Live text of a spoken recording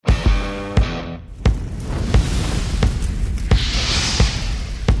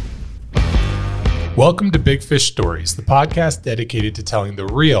Welcome to Big Fish Stories, the podcast dedicated to telling the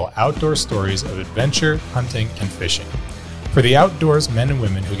real outdoor stories of adventure, hunting, and fishing. For the outdoors men and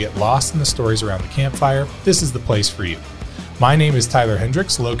women who get lost in the stories around the campfire, this is the place for you. My name is Tyler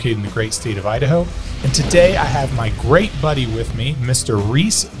Hendricks, located in the great state of Idaho, and today I have my great buddy with me, Mr.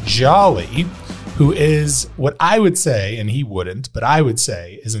 Reece Jolley, who is what I would say, and he wouldn't, but I would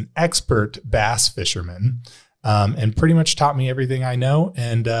say is an expert bass fisherman, and pretty much taught me everything I know,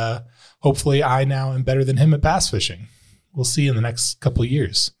 and hopefully I now am better than him at bass fishing. We'll see in the next couple of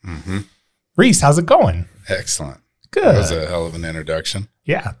years. Mm-hmm. Reece, how's it going? Excellent. Good. That was a hell of an introduction.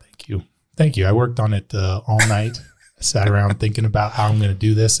 Yeah, thank you. Thank you. I worked on it all night. I sat around thinking about how I'm going to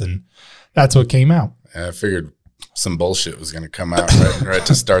do this, and that's what came out. I figured some bullshit was going to come out right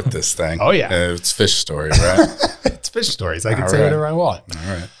to start this thing. Oh, yeah. It's fish story, right? It's fish stories. I can say whatever I want.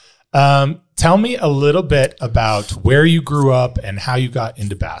 All right. Tell me a little bit about where you grew up and how you got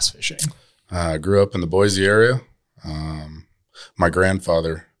into bass fishing. I grew up in the Boise area. My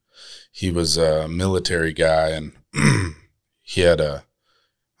grandfather, he was a military guy, and he had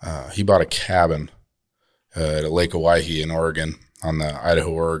he bought a cabin at Lake Owyhee in Oregon on the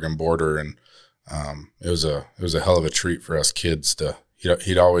Idaho-Oregon border, and it was a hell of a treat for us kids to.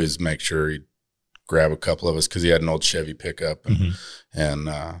 He'd always make sure he'd grab a couple of us because he had an old Chevy pickup,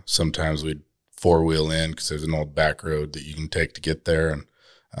 and sometimes we'd four-wheel in because there's an old back road that you can take to get there, and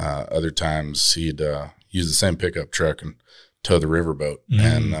other times he'd use the same pickup truck and tow the riverboat,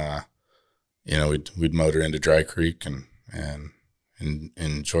 and we'd motor into Dry Creek and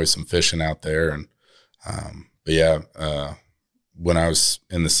enjoy some fishing out there, and when I was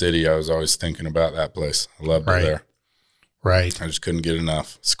in the city, I was always thinking about that place. I loved it there. Right. I just couldn't get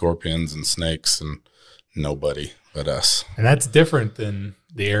enough scorpions and snakes and nobody but us. And that's different than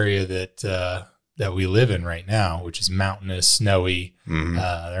the area that we live in right now, which is mountainous, snowy. Mm-hmm.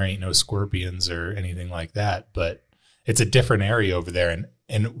 There ain't no scorpions or anything like that, but it's a different area over there.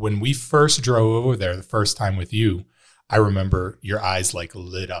 And when we first drove over there the first time with you, I remember your eyes like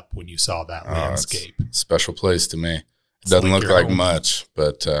lit up when you saw that landscape. It's a special place to me. It doesn't look like much,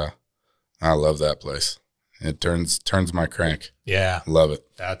 but I love that place. It turns my crank. Yeah. Love it.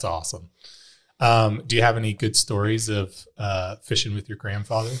 That's awesome. Do you have any good stories of fishing with your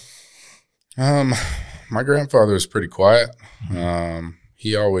grandfather? My grandfather was pretty quiet.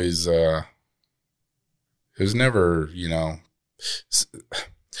 He always, it was never,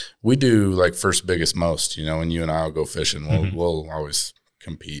 we do like first, biggest, most, when you and I will go fishing, we'll always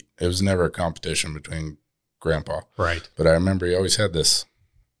compete. It was never a competition between Grandpa. Right. But I remember he always had this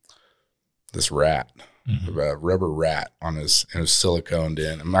rat, a rubber rat on his, and it was siliconed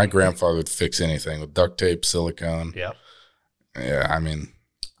in. And my grandfather would fix anything with duct tape, silicone. Yep. Yeah, I mean,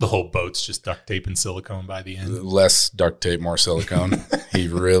 the whole boat's just duct tape and silicone by the end. Less duct tape, more silicone. He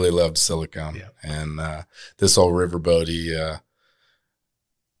really loved silicone. Yep. And this old riverboat,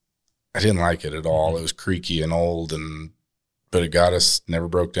 I didn't like it at all. It was creaky and old, but it got us, never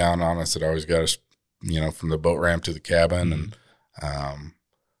broke down on us. It always got us, from the boat ramp to the cabin. And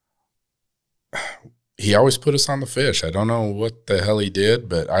he always put us on the fish. I don't know what the hell he did,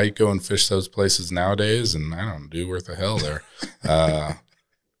 but I go and fish those places nowadays, and I don't do worth a hell there.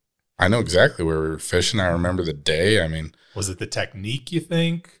 I know exactly where we were fishing. I remember the day. I mean, was it the technique, you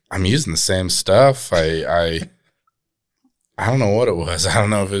think? I'm using the same stuff. I don't know what it was. I don't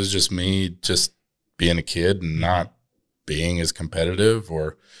know if it was just me just being a kid and not being as competitive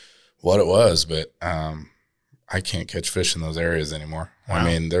or what it was, but I can't catch fish in those areas anymore. Wow. I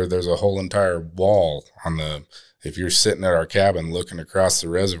mean, there's a whole entire wall if you're sitting at our cabin looking across the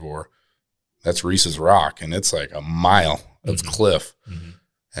reservoir, that's Reece's Rock, and it's like a mile of cliff.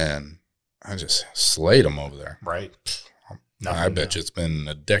 And I just slayed them over there. Right. I bet you it's been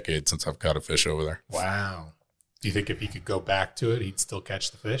a decade since I've caught a fish over there. Wow. Do you think if he could go back to it, he'd still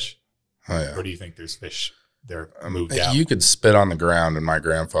catch the fish? Oh, yeah. Or do you think there's fish they're moved out? You could spit on the ground and my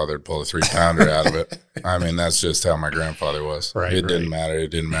grandfather would pull a 3-pounder out of it. I mean, that's just how my grandfather was. Right, it didn't matter.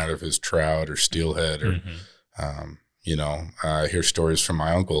 It didn't matter if it was trout or steelhead or, I hear stories from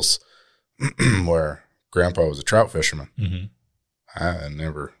my uncles where grandpa was a trout fisherman. I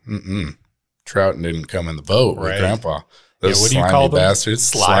never, trout didn't come in the boat with grandpa. Those what do you call them? Bastards,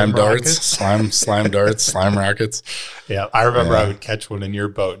 slime darts, slime darts, slime rockets. Yeah, I remember I would catch one in your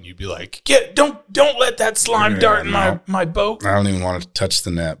boat, and you'd be like, don't let that slime dart in my boat. I don't even want to touch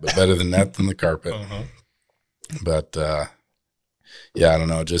the net, but better the net than the carpet. But I don't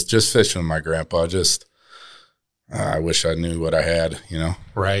know, just fishing with my grandpa. Just I wish I knew what I had.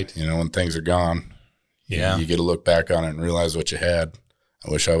 Right. When things are gone. Yeah, you get to look back on it and realize what you had.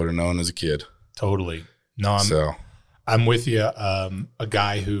 I wish I would have known as a kid. Totally. No, I'm with you. A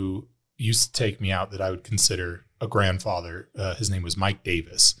guy who used to take me out that I would consider a grandfather. His name was Mike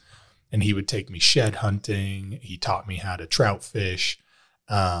Davis, and he would take me shed hunting. He taught me how to trout fish.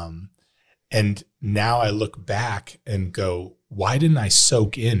 And now I look back and go, why didn't I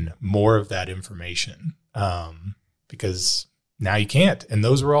soak in more of that information? Because now you can't. And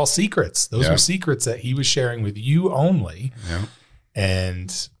those were all secrets. Those were secrets that he was sharing with you only. Yeah.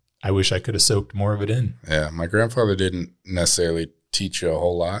 And I wish I could have soaked more of it in. Yeah. My grandfather didn't necessarily teach you a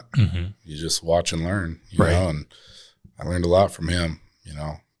whole lot. Mm-hmm. You just watch and learn, you know, and I learned a lot from him, you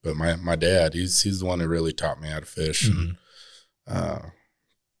know. But my dad, he's the one who really taught me how to fish. Mm-hmm. And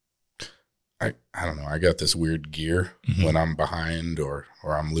I don't know. I got this weird gear when I'm behind or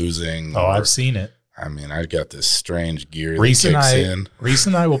I'm losing. Oh, I've seen it. I mean, I got this strange gear Reece that kicks in. Reece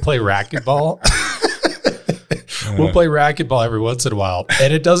and I will play racquetball. We'll play racquetball every once in a while.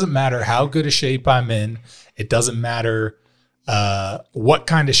 And it doesn't matter how good a shape I'm in. It doesn't matter what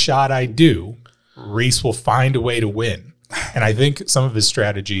kind of shot I do. Reece will find a way to win. And I think some of his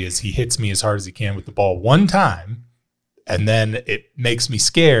strategy is he hits me as hard as he can with the ball one time, and then it makes me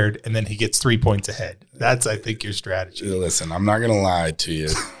scared, and then he gets 3 points ahead. That's, I think, your strategy. Listen, I'm not going to lie to you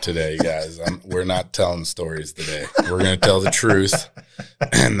today, guys. We're not telling stories today. We're going to tell the truth,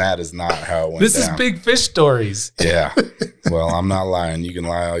 and that is not how it went This down. is big fish stories. Yeah. Well, I'm not lying. You can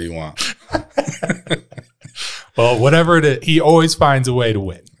lie all you want. Well, whatever it is, he always finds a way to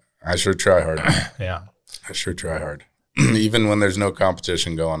win. I sure try hard. Yeah. I sure try hard. Even when there's no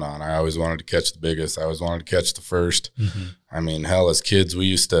competition going on, I always wanted to catch the biggest. I always wanted to catch the first. Mm-hmm. I mean, hell, as kids, we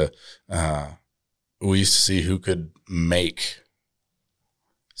used to see who could make.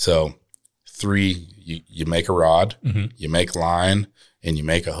 So 3, you make a rod, you make line, and you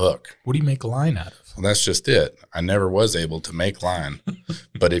make a hook. What do you make a line out of? Well, that's just it. I never was able to make line,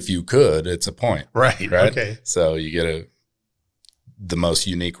 but if you could, it's a point. Right. Okay. So you get the most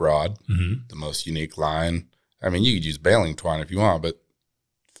unique rod, the most unique line. I mean, you could use baling twine if you want, but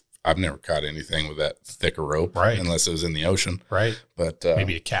I've never caught anything with that thicker rope, unless it was in the ocean. Right. But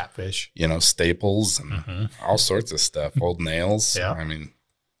maybe a catfish. You know, staples and all sorts of stuff, old nails. Yeah. I mean,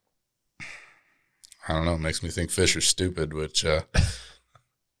 I don't know. It makes me think fish are stupid, which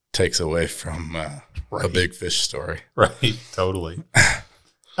takes away from a big fish story. Right. Totally.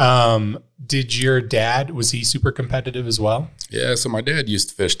 Did your dad, was he super competitive as well? Yeah. So my dad used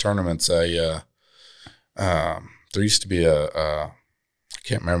to fish tournaments. There used to be I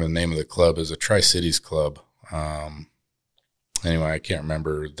can't remember the name of the club. It was a Tri-Cities club. Anyway, I can't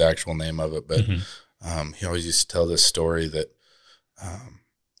remember the actual name of it, but he always used to tell this story that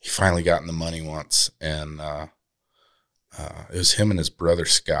he finally got in the money once, and it was him and his brother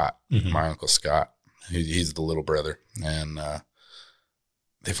Scott, my uncle Scott. He's the little brother, and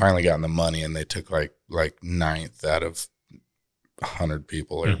they finally got in the money, and they took like 9th out of 100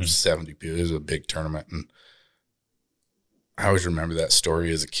 people or 70 people. It was a big tournament, and I always remember that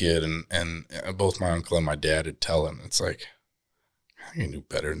story as a kid, and both my uncle and my dad would tell him, it's like, you knew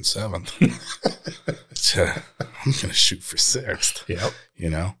better than 7th. I'm gonna shoot for 6th. Yep. You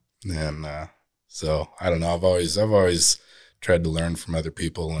know, and so I don't know. I've always tried to learn from other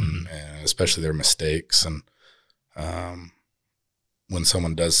people, and especially their mistakes. And when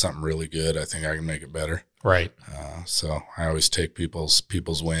someone does something really good, I think I can make it better. Right. So I always take people's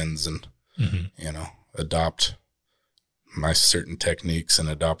wins and you know, adopt my certain techniques and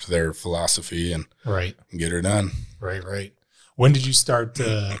adopt their philosophy and get her done. Right. When did you start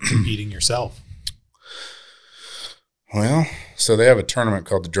competing yourself? Well, so they have a tournament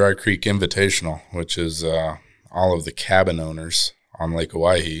called the Dry Creek Invitational, which is all of the cabin owners on Lake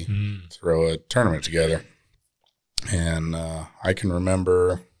Owyhee throw a tournament together. And I can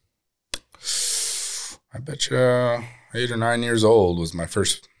remember, I bet you 8 or 9 years old was my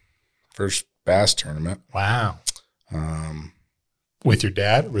first bass tournament. Wow. With your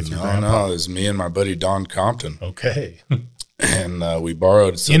dad? With your grandpa? No, it was me and my buddy Don Compton. Okay. And we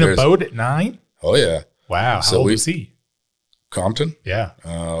borrowed. So in a boat at 9? Oh, yeah. Wow. How old was he? Compton? Yeah.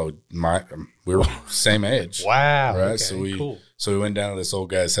 We were same age. Wow. Right. Okay, So we went down to this old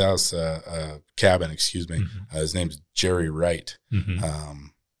guy's house, cabin, excuse me. His name's Jerry Wright.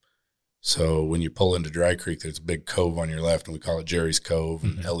 So when you pull into Dry Creek, there's a big cove on your left, and we call it Jerry's Cove,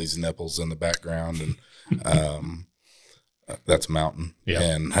 and Ellie's Nipples in the background, and that's a mountain.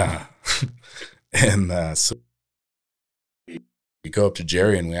 Yeah. So we go up to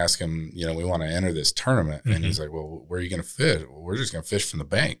Jerry and we ask him, you know, we want to enter this tournament. And he's like, well, where are you going to fish? Well, we're just going to fish from the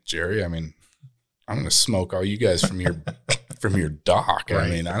bank, Jerry. I mean, I'm going to smoke all you guys from your dock. Right. I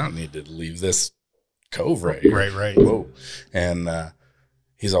mean, I don't need to leave this cove right here. Right. Whoa. And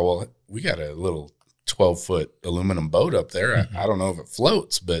he's like, well, we got a little 12-foot aluminum boat up there. I don't know if it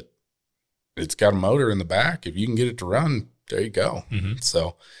floats, but it's got a motor in the back. If you can get it to run, there you go.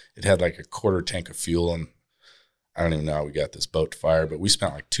 So it had like a quarter tank of fuel, and I don't even know how we got this boat to fire, but we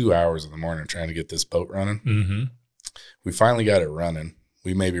spent like 2 hours in the morning trying to get this boat running. We finally got it running.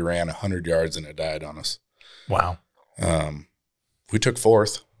 We maybe ran 100 yards and it died on us. Wow. We took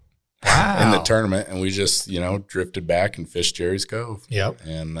fourth in the tournament, and we just, drifted back and fished Jerry's Cove. Yep.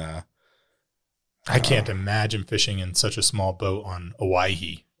 And I can't imagine fishing in such a small boat on a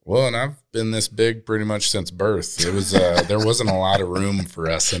Waihi. Well, and I've been this big pretty much since birth. It was there wasn't a lot of room for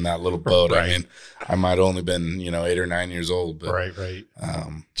us in that little boat. Right. I mean, I might only been 8 or 9 years old. But, right.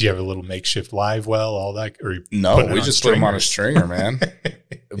 Do you have a little makeshift live well, all that? Or no, we just put them on a stringer, man.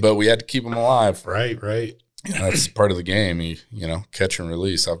 But we had to keep them alive. Right. That's part of the game. You catch and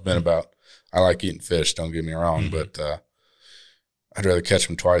release. I like eating fish. Don't get me wrong, but I'd rather catch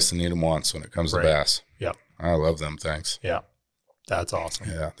them twice than eat them once when it comes to bass. Yep. I love them things. Yeah. That's awesome.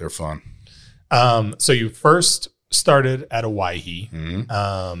 Yeah, they're fun. So you first started at a Waihi.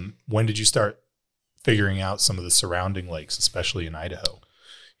 When did you start figuring out some of the surrounding lakes, especially in Idaho?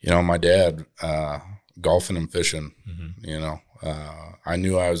 My dad, golfing and fishing, I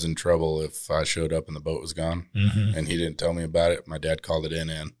knew I was in trouble if I showed up and the boat was gone, and he didn't tell me about it. My dad called it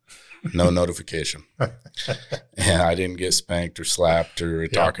in. No notification. And I didn't get spanked or slapped or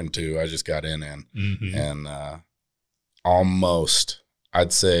talking to. I just got in. And almost,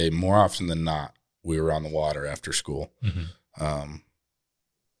 I'd say more often than not, we were on the water after school,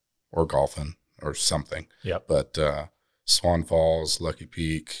 or golfing or something. Yep. But Swan Falls, Lucky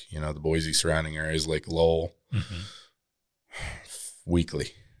Peak, the Boise surrounding areas, Lake Lowell,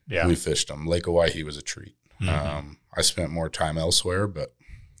 weekly. Yeah. We fished them. Lake Owyhee was a treat. I spent more time elsewhere, but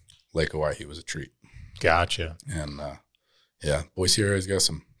Lake Owyhee was a treat. Gotcha. And Boise area's got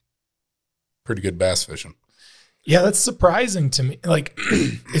some pretty good bass fishing. Yeah, that's surprising to me. Like,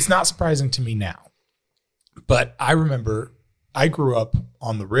 it's not surprising to me now, but I remember I grew up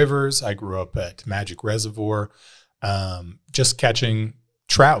on the rivers. I grew up at Magic Reservoir, just catching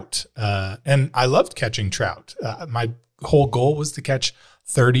trout. And I loved catching trout. My whole goal was to catch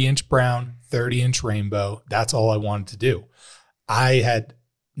 30-inch brown, 30-inch rainbow. That's all I wanted to do. I had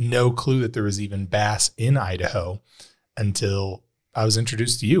no clue that there was even bass in Idaho until I was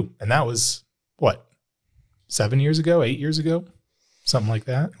introduced to you. And that was, 7 years ago, 8 years ago, something like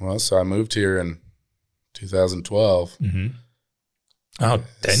that? Well, so I moved here in 2012. Oh,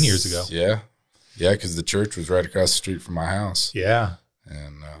 10 years ago. Yeah. Yeah, because the church was right across the street from my house. Yeah.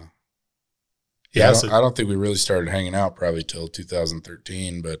 And I don't think we really started hanging out probably till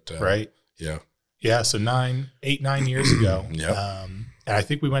 2013, but right. Yeah. Yeah, so 9 years ago. Yep. And I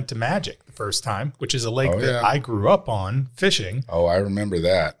think we went to Magic the first time, which is a lake that I grew up on fishing. Oh, I remember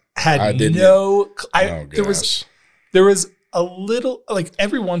that. There was a little, like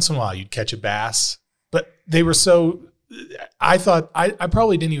every once in a while you'd catch a bass, but they were so, I thought I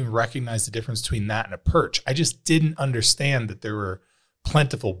probably didn't even recognize the difference between that and a perch. I just didn't understand that there were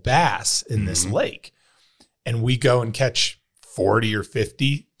plentiful bass in this lake. And we go and catch 40 or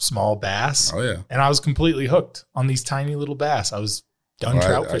 50 small bass. Oh, yeah. And I was completely hooked on these tiny little bass. I was done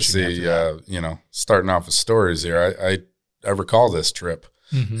trout fishing. I see, starting off with stories here. I recall this trip,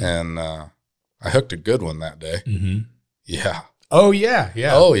 and I hooked a good one that day. Yeah. Oh, yeah.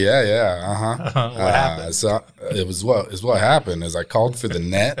 Yeah. Oh, yeah. What happened? So it was what happened is I called for the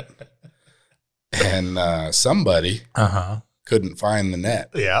net, and somebody couldn't find the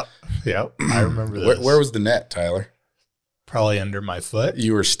net. Yep. I remember this. Where was the net, Tyler? Probably under my foot.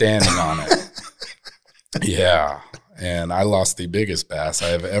 You were standing on it. Yeah. And I lost the biggest bass I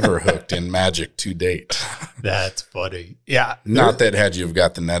have ever hooked in Magic to date. That's funny. Yeah. Not that had you have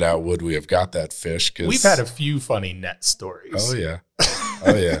got the net out, would we have got that fish? We've had a few funny net stories. Oh, yeah.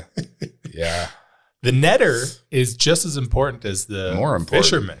 Oh, yeah. Yeah. The netter is just as important as the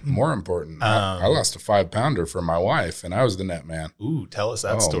fisherman. More important. I lost a 5-pounder for my wife, and I was the net man. Ooh, tell us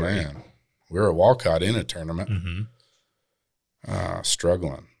that story. Man. We were at Walcott in a tournament,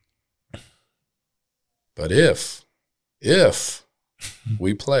 struggling. But if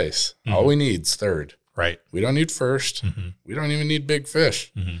we place, all we need is third. Right. We don't need first. We don't even need big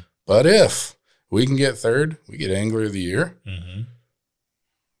fish. But if we can get third, we get Angler of the Year.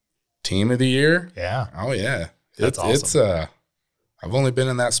 Team of the Year. Yeah. Oh, yeah. That's awesome. I've only been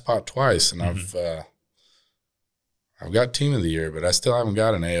in that spot twice, and I've got Team of the Year, but I still haven't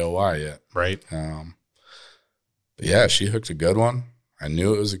got an AOY yet. Right. But yeah, she hooked a good one. I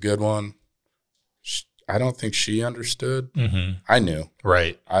knew it was a good one. I don't think she understood. I knew.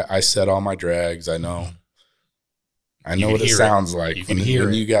 Right. I set all my drags. I know. I know what it sounds like when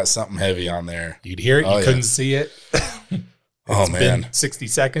you got something heavy on there. You'd hear it. You couldn't see it. Oh, man. Been 60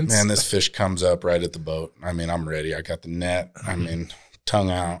 seconds. Man, this fish comes up right at the boat. I mean, I'm ready. I got the net. I mean, tongue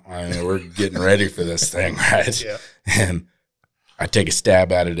out. I mean, we're getting ready for this thing, right? Yeah. And I take a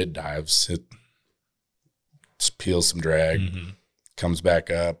stab at it. It dives. It peels some drag, comes back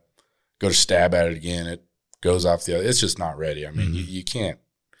up, go to stab at it again. It goes off the other. It's just not ready. I mean, you can't.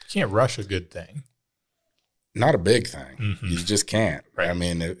 You can't rush a good thing. Not a big thing. You just can't. Right. I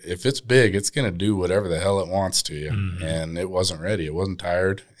mean, if it's big, it's going to do whatever the hell it wants to you. And it wasn't ready. It wasn't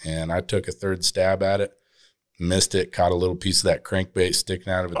tired. And I took a third stab at it, missed it, caught a little piece of that crankbait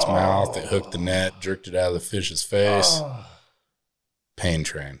sticking out of its mouth. It hooked the net, jerked it out of the fish's face. Pain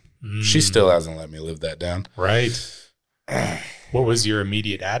train. She still hasn't let me live that down. Right. What was your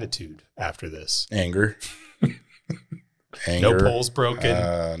immediate attitude after this? Anger. No poles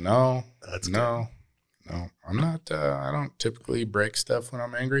broken? No. That's no. No, I'm not. I don't typically break stuff when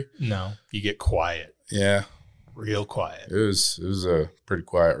I'm angry. No, you get quiet. Yeah, real quiet. It was a pretty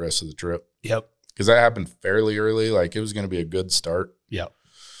quiet rest of the trip. Yep, because that happened fairly early. Like it was going to be a good start. Yep.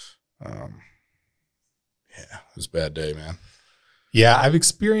 Yeah, it was a bad day, man. Yeah, I've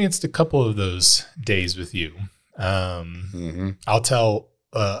experienced a couple of those days with you. I'll tell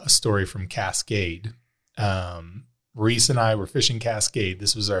a story from Cascade. Reece and I were fishing Cascade.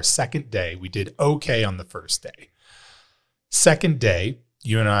 This was our second day. We did okay on the first day. Second day,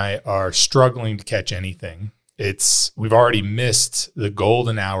 you and I are struggling to catch anything. We've already missed the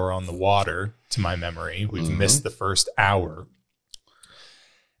golden hour on the water, to my memory. We've missed the first hour.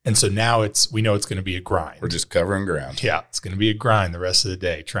 And so now we know it's going to be a grind. We're just covering ground. Yeah, it's going to be a grind the rest of the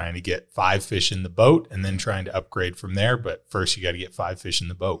day, trying to get 5 fish in the boat and then trying to upgrade from there. But first, you got to get 5 fish in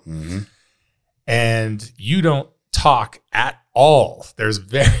the boat. And you don't talk at all. There's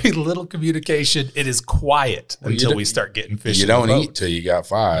very little communication. It is quiet until we start getting fish. You don't eat till you got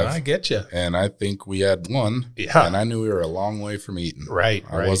 5. I get you. And I think we had 1. Yeah. And I knew we were a long way from eating. Right.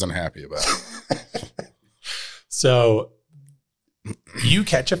 I wasn't happy about it. So you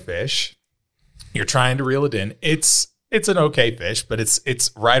catch a fish. You're trying to reel it in. It's an okay fish, but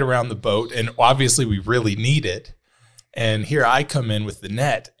it's right around the boat, and obviously we really need it. And here I come in with the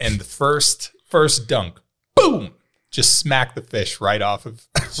net, and the first dunk, boom, just smack the fish right off of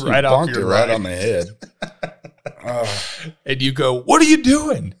right off your right on the head. And you go, "What are you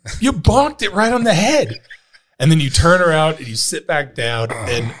doing? You bonked it right on the head." And then you turn around and you sit back down.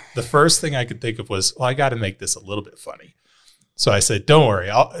 And the first thing I could think of was, well, I got to make this a little bit funny. So I said, "Don't worry,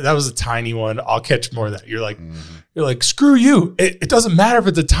 that was a tiny one. I'll catch more of that." You're like, "Screw you! It doesn't matter if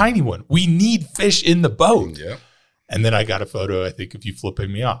it's a tiny one. We need fish in the boat." Yeah. And then I got a photo, I think, of you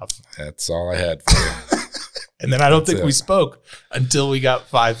flipping me off. That's all I had for you. And then I don't think we spoke until we got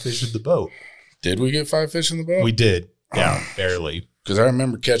 5 fish in the boat. Did we get 5 fish in the boat? We did. Yeah, barely. Because I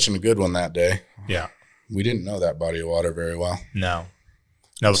remember catching a good one that day. Yeah. We didn't know that body of water very well. No.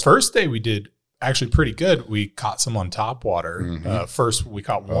 Now, the first day we did actually pretty good. We caught some on top water. First, we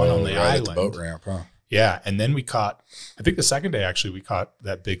caught one on the island. At the boat ramp, huh? Yeah. And then we caught, I think the second day, actually, we caught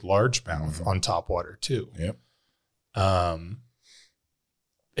that big largemouth on top water, too. Yep.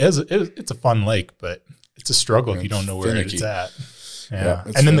 It's a fun lake, but it's a struggle if you don't know where it's at. Yeah.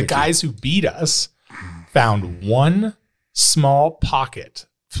 And then the guys who beat us found one small pocket,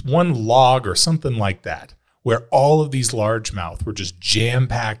 one log or something like that, where all of these largemouth were just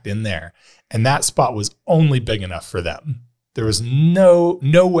jam-packed in there. And that spot was only big enough for them. There was no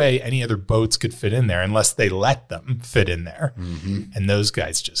way any other boats could fit in there unless they let them fit in there. And those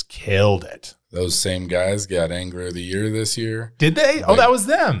guys just killed it. Those same guys got Angler of the Year this year. Did they? Oh, that was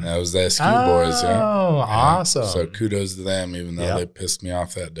them. That was the SQ boys. Yeah. Oh, awesome. So kudos to them, even though they pissed me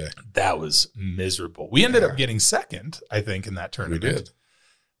off that day. That was miserable. We ended up getting second, I think, in that tournament. We did.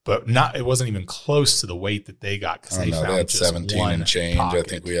 But it wasn't even close to the weight that they got, because they just 17 and change. Pocket. I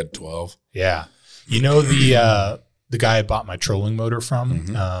think we had 12. Yeah. You know the guy I bought my trolling motor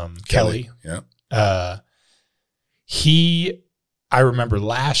from, Kelly. Yeah. I remember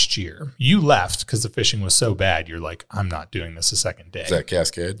last year, you left because the fishing was so bad. You're like, "I'm not doing this a second day." Is that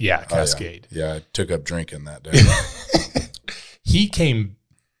Cascade? Yeah, Cascade. Yeah, I took up drinking that day. He came,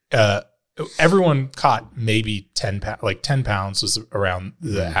 everyone caught maybe 10 pounds, like 10 pounds was around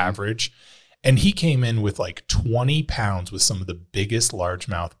the average. And he came in with like 20 pounds with some of the biggest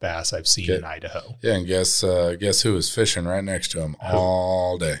largemouth bass I've seen in Idaho. Yeah, and guess who was fishing right next to him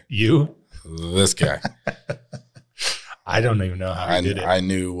all day? You? This guy. I don't even know how he did it. I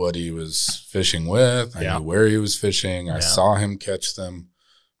knew what he was fishing with. I knew where he was fishing. I saw him catch them.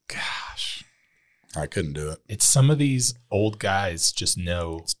 Gosh. I couldn't do it. It's some of these old guys just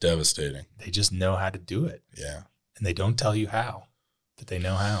know. It's devastating. They just know how to do it. Yeah. And they don't tell you how, but they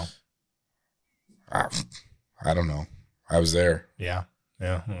know how. I don't know. I was there. Yeah.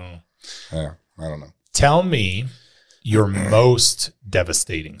 Yeah. Well, Yeah. I don't know. tell me your most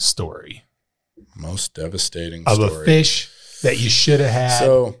devastating story Most devastating of story. a fish that you should have had.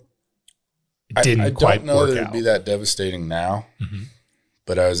 So it didn't I quite don't know work that out. it'd be that devastating now, Mhm.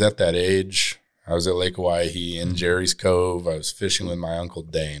 but I was at that age. I was at Lake Owyhee in Jerry's Cove. I was fishing with my Uncle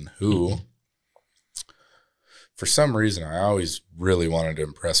Dane, who, for some reason, I always really wanted to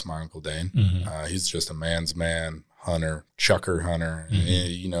impress my Uncle Dane. Mhm. He's just a man's man hunter, chucker hunter.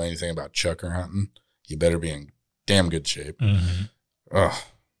 You know anything about chucker hunting, you better be in damn good shape. Mhm. Oh,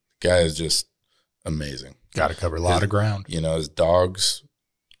 guy is just amazing. Got to cover a lot of ground. You know, his dogs,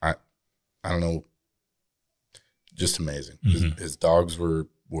 I don't know, just amazing. His dogs were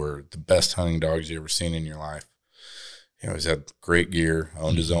the best hunting dogs you ever seen in your life. You know, he's had great gear,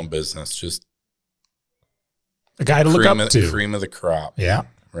 owned his own business, just a guy to look up to. Cream of the crop. Yeah.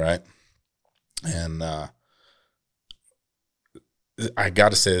 Right. And I got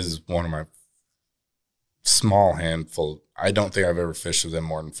to say, this is one of my small handful. I don't think I've ever fished with him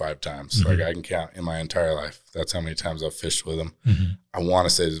more than 5 times. Like I can count in my entire life. That's how many times I've fished with him. I want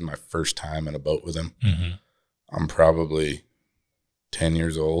to say this is my first time in a boat with him. I'm probably 10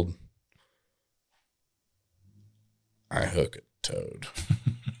 years old. I hook a toad.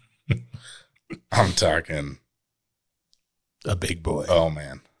 I'm talking a big boy. Oh,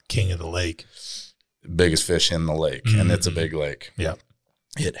 man. King of the lake. Biggest fish in the lake, and it's a big lake. Yeah.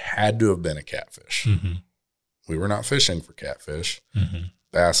 It had to have been a catfish. We were not fishing for catfish,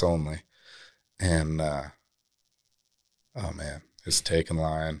 bass only. And, oh, man, it's taking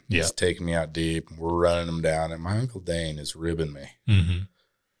line. Yeah. It's taking me out deep. We're running them down, and my Uncle Dane is ribbing me.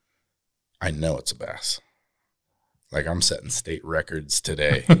 I know it's a bass. Like, I'm setting state records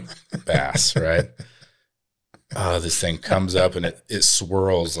today. Bass, right? This thing comes up, and it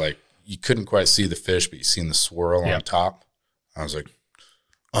swirls like you couldn't quite see the fish, but you seen the swirl on top. I was like,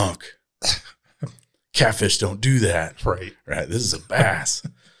 Unc, catfish don't do that. Right. Right. This is a bass.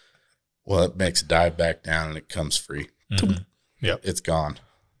 Well, it makes a dive back down, and it comes free. Yep. It's gone.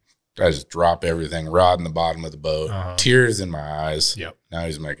 I just drop everything, rod in the bottom of the boat, tears in my eyes. Yep. Now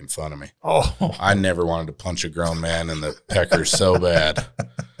he's making fun of me. Oh, I never wanted to punch a grown man in the pecker so bad.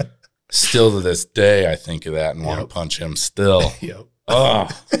 Still to this day, I think of that and want to punch him still. Oh,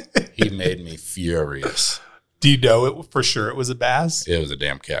 he made me furious. Do you know it for sure? It was a bass. It was a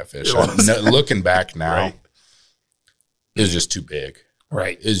damn catfish. Looking back now, it was just too big.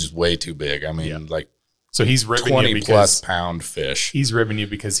 Right. It was just way too big. I mean, like, so he's ribbing 20 you because plus pound fish. He's ribbing you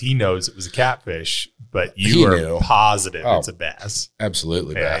because he knows it was a catfish, but you are positive it's a bass.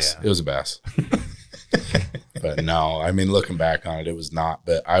 Absolutely bass. Yeah. It was a bass. But no, I mean, looking back on it, it was not.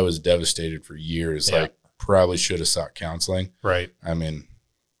 But I was devastated for years. Yeah. Like, probably should have sought counseling. Right. I mean,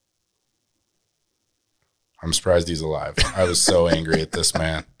 I'm surprised he's alive. I was so angry at this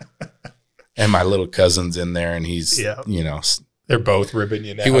man. And my little cousin's in there, and he's, you know. They're both ribbing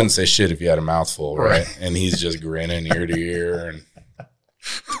you now. He wouldn't say shit if you had a mouthful, right? And he's just grinning ear to ear. And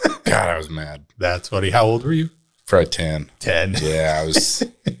God, I was mad. That's funny. How old were you? Probably 10. 10. Yeah, I was.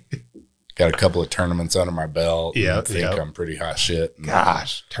 Got a couple of tournaments under my belt. Yeah, I think I'm pretty hot shit.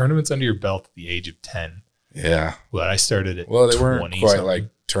 Gosh, tournaments under your belt at the age of 10. Yeah. Well, I started at Well, they 20 weren't quite something. like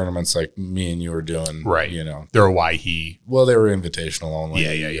tournaments like me and you were doing. Right. You know. They're Owyhee. Well, they were invitational only.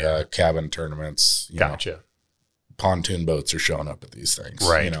 Yeah. Cabin tournaments. Gotcha. You know, pontoon boats are showing up at these things.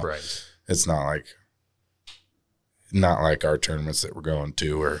 Right, you know? right. It's not like our tournaments that we're going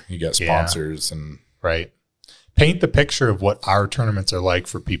to where you got sponsors and. Right. Paint the picture of what our tournaments are like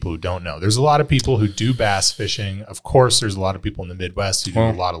for people who don't know. There's a lot of people who do bass fishing. Of course, there's a lot of people in the Midwest who do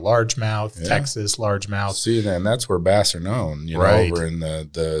a lot of largemouth, Texas largemouth. See, then that's where bass are known, you know, over in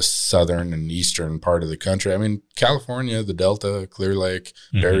the southern and eastern part of the country. I mean, California, the Delta, Clear Lake,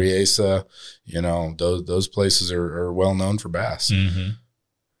 Berryessa, you know, those places are well known for bass.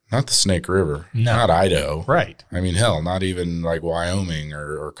 Not the Snake River, not Idaho. Right. I mean, hell, not even like Wyoming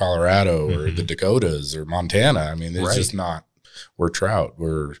or Colorado or the Dakotas or Montana. I mean, it's just not. We're trout.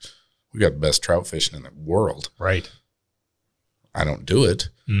 We got the best trout fishing in the world. Right. I don't do it,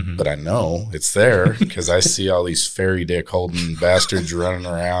 but I know it's there because I see all these fairy dick holding bastards running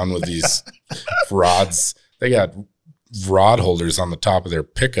around with these rods. They got rod holders on the top of their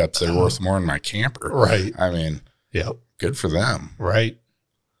pickups that are worth more than my camper. Right. I mean, good for them. Right.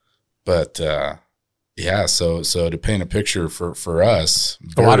 But so to paint a picture for us,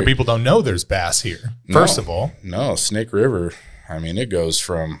 a lot of people don't know there's bass here. First of all, no, Snake River. I mean, it goes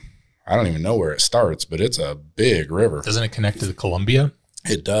from, I don't even know where it starts, but it's a big river. Doesn't it connect to the Columbia?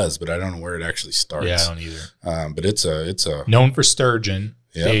 It does, but I don't know where it actually starts. Yeah, I don't either. But it's a known for sturgeon,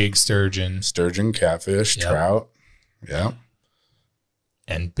 big sturgeon, catfish, trout. Yeah.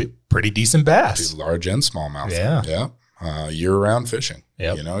 And pretty decent bass. Large and smallmouth. Yeah. Yeah. Year-round fishing.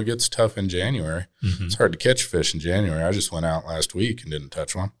 Yep. You know, it gets tough in January. Mm-hmm. It's hard to catch fish in January. I just went out last week and didn't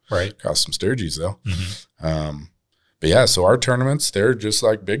touch one. Right. Caught some sturgeons, though. Mm-hmm. But, yeah, so our tournaments, they're just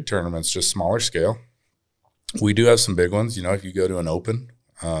like big tournaments, just smaller scale. We do have some big ones. You know, if you go to an open,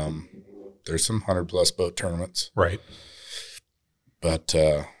 there's some 100-plus boat tournaments. Right. But,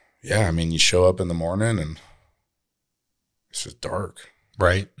 yeah, I mean, you show up in the morning and it's just dark.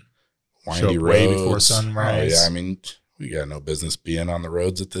 Right. Windy roads. Way before sunrise. Oh, yeah, I mean, we got no business being on the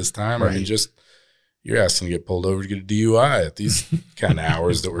roads at this time. Right. I mean, you're asking to get pulled over to get a DUI at these kind of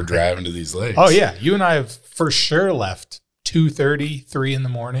hours that we're driving to these lakes. Oh, yeah. You and I have for sure left 2:30, 3 in the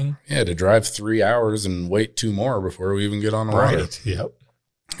morning. Yeah, to drive 3 hours and wait 2 more before we even get on the water. Right. Yep.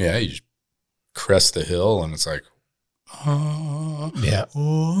 Yeah, you just crest the hill and it's like, oh, yeah.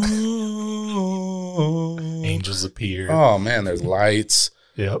 Oh, Angels appear. Oh, man, there's lights.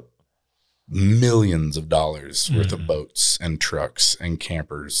 Yep. Millions of dollars worth of boats and trucks and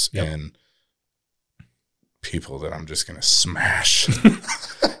campers and people that I'm just going to smash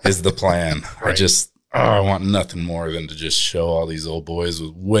is the plan. Right. I want nothing more than to just show all these old boys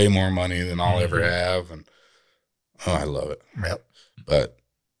with way more money than I'll ever have. And I love it. Yep. But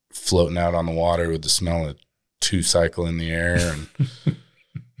floating out on the water with the smell of 2-cycle in the air and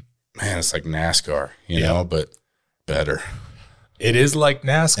man, it's like NASCAR, you know, but better. It is like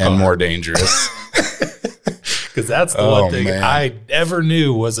NASCAR. And more dangerous. Because that's the one thing I never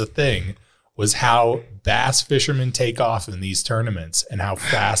knew was a thing, was how bass fishermen take off in these tournaments and how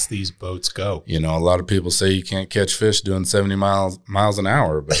fast these boats go. You know, a lot of people say you can't catch fish doing 70 miles an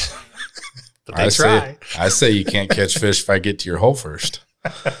hour, but, but they try. I say you can't catch fish if I get to your hole first.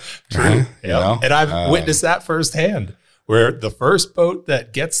 True. You know? And I've witnessed that firsthand, where the first boat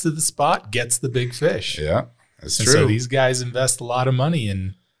that gets to the spot gets the big fish. Yeah. That's true. So these guys invest a lot of money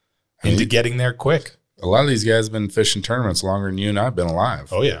into getting there quick. A lot of these guys have been fishing tournaments longer than you and I have been alive.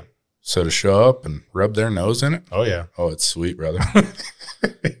 Oh, yeah. So to show up and rub their nose in it. Oh, yeah. Oh, it's sweet, brother.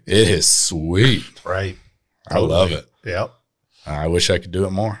 It is sweet. Right. Totally. I love it. Yep. I wish I could do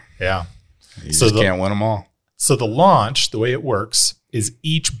it more. Yeah. You just can't win them all. So the launch, the way it works is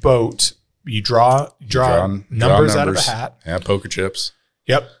each boat, you draw numbers out of a hat. Yeah, poker chips.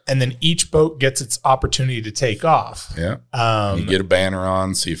 Yep. And then each boat gets its opportunity to take off. Yeah. You get a banner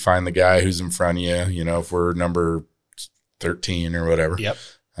on, so you find the guy who's in front of you. You know, if we're number 13 or whatever. Yep.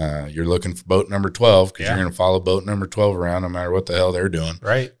 You're looking for boat number 12 because you're going to follow boat number 12 around no matter what the hell they're doing.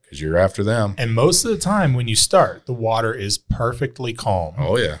 Right. Because you're after them. And most of the time when you start, the water is perfectly calm.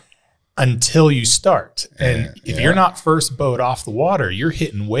 Oh, yeah. Until you start. And if you're not first boat off the water, you're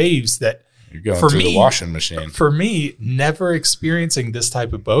hitting waves that you're going through the washing machine. For me, never experiencing this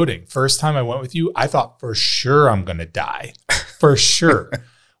type of boating. First time I went with you, I thought for sure I'm going to die. For sure.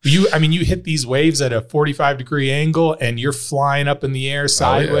 You hit these waves at a 45-degree angle and you're flying up in the air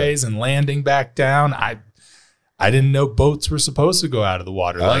sideways and landing back down. I didn't know boats were supposed to go out of the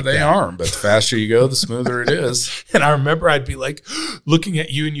water like that. They aren't, but the faster you go, the smoother it is. And I remember I'd be like looking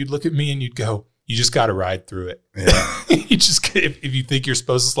at you and you'd look at me and you'd go, you just got to ride through it. Yeah. If you think you're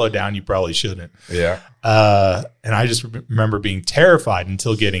supposed to slow down, you probably shouldn't. Yeah. And I just remember being terrified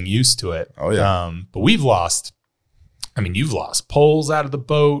until getting used to it. Oh, yeah. But you've lost poles out of the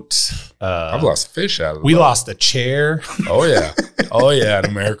boat. I've lost fish out of the boat. We lost a chair. Oh, yeah. Oh, yeah, at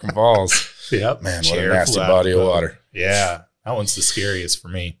American Falls. Yep. Man, what a nasty body of water. Yeah. That one's the scariest for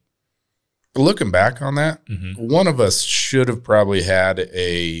me. But looking back on that, one of us should have probably had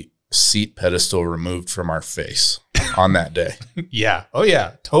a seat pedestal removed from our face on that day. Yeah. Oh,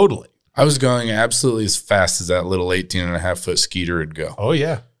 yeah. Totally. I was going absolutely as fast as that little 18.5-foot Skeeter would go. Oh,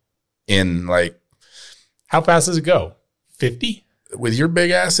 yeah. In like... How fast does it go? 50? With your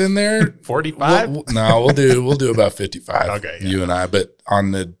big ass in there? 45? We'll do about 55. Okay. Yeah. You and I. But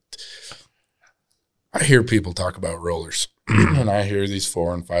I hear people talk about rollers. And I hear these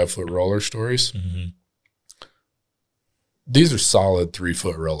 4 and 5 foot roller stories. Mm-hmm. These are solid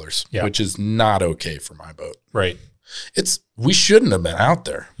 3-foot rollers, which is not okay for my boat. Right. We shouldn't have been out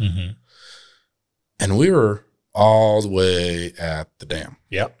there. Mm-hmm. And we were all the way at the dam.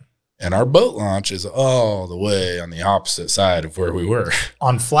 Yep. And our boat launch is all the way on the opposite side of where we were.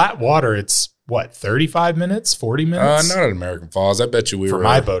 On flat water, it's what, 35 minutes, 40 minutes? Not at American Falls. I bet you we were. For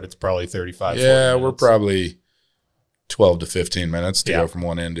my boat, it's probably 35. Yeah, we're probably 12 to 15 minutes to go from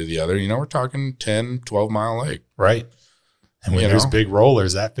one end to the other. You know, we're talking 10, 12-mile lake. Right. And when there's big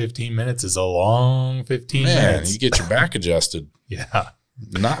rollers, that 15 minutes is a long 15 minutes. Man, you get your back adjusted. Yeah.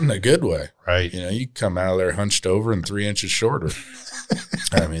 Not in a good way. Right. You know, you come out of there hunched over and 3 inches shorter.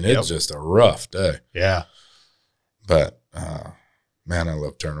 I mean, it's just a rough day. Yeah. But man, I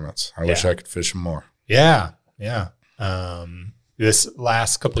love tournaments. I wish I could fish them more. Yeah. Yeah. This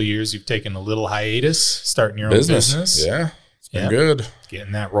last couple of years, you've taken a little hiatus, starting your own business. Yeah. It's been good.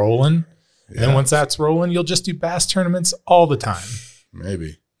 Getting that rolling. And then once that's rolling, you'll just do bass tournaments all the time.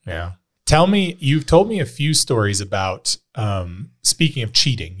 Maybe. Yeah. Tell me, you've told me a few stories about, speaking of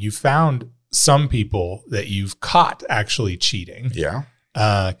cheating, you found some people that you've caught actually cheating. Yeah.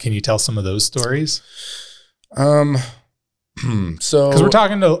 Can you tell some of those stories? So, because we're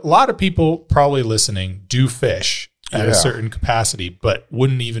talking to a lot of people probably listening do fish at a certain capacity, but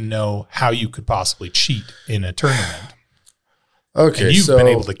wouldn't even know how you could possibly cheat in a tournament. Okay. And you've been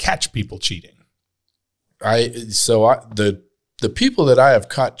able to catch people cheating. The people that I have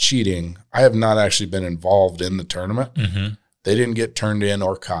caught cheating, I have not actually been involved in the tournament. Mm-hmm. They didn't get turned in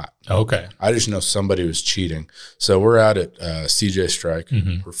or caught. Okay. I just know somebody was cheating. So we're out at CJ Strike.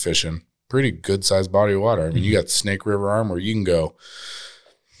 Mm-hmm. We're fishing. Pretty good sized body of water. I mean, you got the Snake River arm where you can go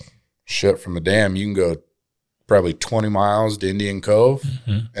from the dam. You can go probably 20 miles to Indian Cove,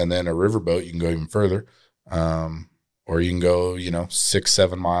 and then a riverboat. You can go even further. Or you can go,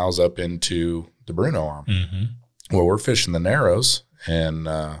 6-7 miles up into the Bruno arm. Mm-hmm. Well, we're fishing the Narrows, and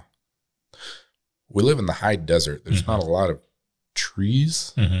we live in the high desert. There's not a lot of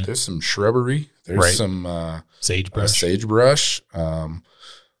trees. Mm-hmm. There's some shrubbery. There's some sagebrush.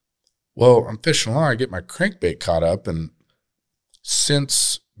 Well, I'm fishing along. I get my crankbait caught up, and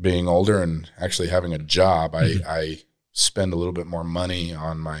since being older and actually having a job, I spend a little bit more money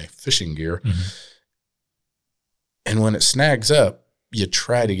on my fishing gear. Mm-hmm. And when it snags up, you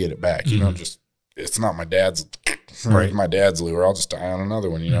try to get it back. You know, it's not my dad's my dad's lure. I'll just tie on another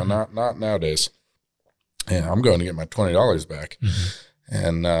one. Not nowadays. And I'm going to get my $20 back. Mm-hmm.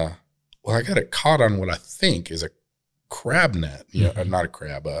 And I got it caught on what I think is a crab net. Not a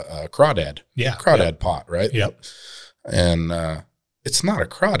crab, a crawdad. Yeah, crawdad pot, right? Yep. And it's not a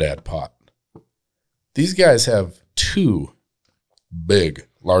crawdad pot. These guys have 2 big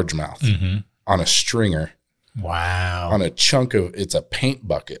largemouth on a stringer. Wow. On a chunk of, it's a paint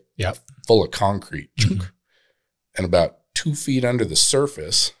bucket. Yep. Full of concrete. And about 2 feet under the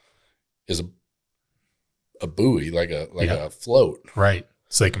surface is a buoy, like a float. Right.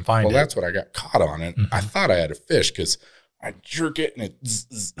 So they can find it. Well, that's what I got caught on. And I thought I had a fish because I'd jerk it and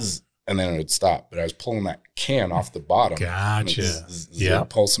and then it would stop. But I was pulling that can off the bottom. Gotcha. Yeah.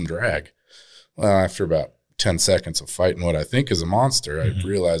 Pull some drag. Well, after about 10 seconds of fighting what I think is a monster, I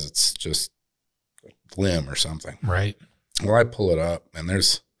realize it's just a limb or something. Right. Well, I pull it up and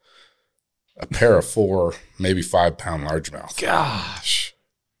there's a pair of 4, maybe 5 pound largemouth. Gosh.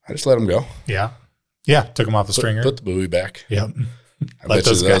 I just let them go. Yeah. Yeah. Took them off the stringer. Put the buoy back. Yep. I bet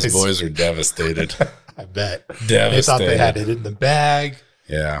those boys are devastated. I bet. Devastated. They thought they had it in the bag.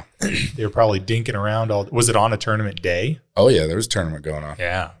 Yeah. They were probably dinking around was it on a tournament day? Oh, yeah. There was a tournament going on.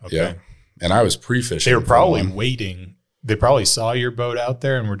 Yeah. Okay. Yeah. And I was pre-fishing. They were probably waiting. They probably saw your boat out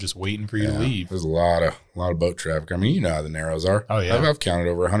there and were just waiting for you to leave. There's a lot of boat traffic. I mean, you know how the Narrows are. Oh, yeah. I've counted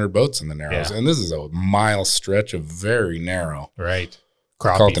over 100 boats in the Narrows. Yeah. And this is a mile stretch of very narrow. Right.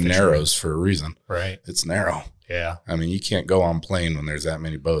 I call it the Narrows for a reason. Right. It's narrow. Yeah. I mean, you can't go on plane when there's that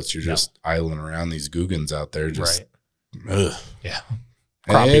many boats. You're just idling around these googans out there. Just, right. Yeah.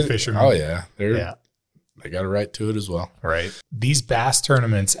 Crappie fishermen. Oh, yeah. They got a right to it as well. Right. These bass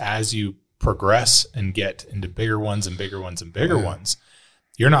tournaments, as you progress and get into bigger ones and bigger ones and bigger ones,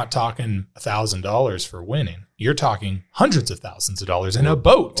 you're not talking $1,000 for winning. You're talking hundreds of thousands of dollars in a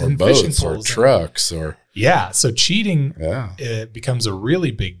boat and boats, fishing poles or trucks or so cheating it becomes a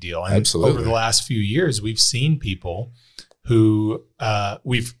really big deal. And absolutely. Over the last few years, we've seen people who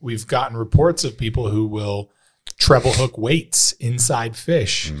we've gotten reports of people who will treble hook weights inside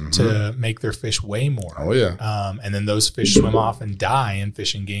fish to make their fish weigh more. Oh yeah. And then those fish swim off and die, and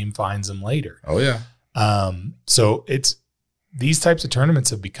Fish and Game finds them later. Oh yeah. So these types of tournaments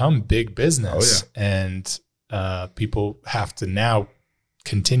have become big business, and people have to now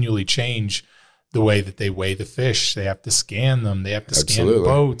continually change the way that they weigh the fish. They have to scan them. They have to scan the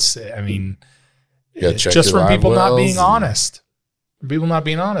boats. I mean, just from people not being honest. People not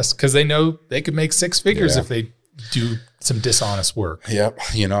being honest because they know they could make 6 figures if they do some dishonest work. Yep.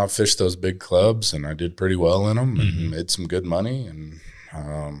 I fished those big clubs and I did pretty well in them and made some good money. And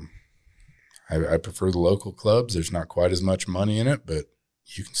I prefer the local clubs. There's not quite as much money in it, but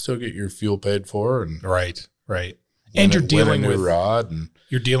you can still get your fuel paid for. And right. And you're dealing with rod, and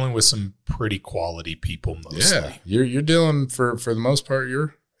you're dealing with some pretty quality people mostly. Yeah, you're dealing for the most part.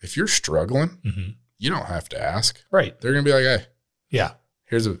 If you're struggling, you don't have to ask. Right. They're gonna be like, hey, yeah,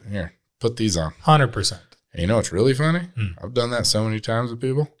 here, put these on. 100%. And you know what's really funny? I've done that so many times with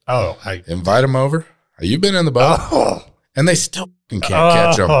people. Oh, I invite them over. You've been in the boat, and they still can't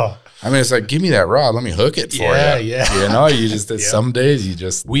catch them. I mean, it's like, give me that rod. Let me hook it for you. Yeah. You know, you just, some days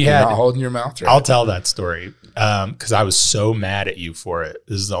you're not holding your mouth right. I'll tell that story because I was so mad at you for it.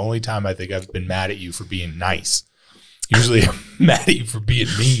 This is the only time I think I've been mad at you for being nice. Usually I'm mad at you for being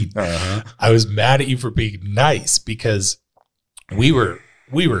mean. I was mad at you for being nice because we were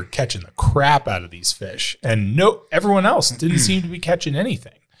catching the crap out of these fish, and everyone else didn't seem to be catching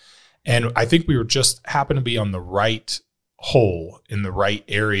anything. And I think we were just happened to be on the right hole in the right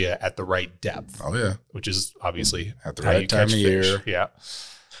area at the right depth. Oh yeah, which is obviously at the right time of year. Yeah,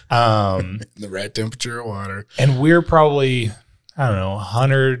 the right temperature of water. And we're probably, I don't know,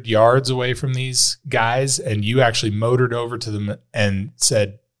 100 yards away from these guys, and you actually motored over to them and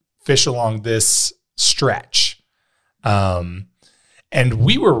said, "Fish along this stretch." And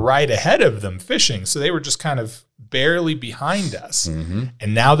we were right ahead of them fishing, so they were just kind of barely behind us. And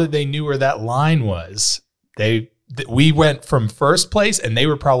now that they knew where that line was, we went from first place, and they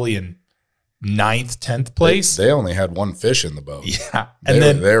were probably in 9th, 10th place. They only had one fish in the boat. Yeah. And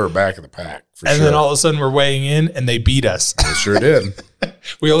they were back of the pack. Then all of a sudden we're weighing in, and they beat us. They sure did.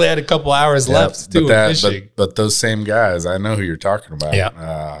 We only had a couple hours left to do fishing. But those same guys, I know who you're talking about.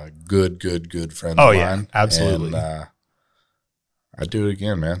 Yeah. Good friends of mine. Yeah, absolutely. And, I'd do it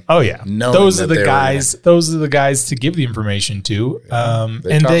again, man. Oh yeah. Those are the guys. Those are the guys to give the information to.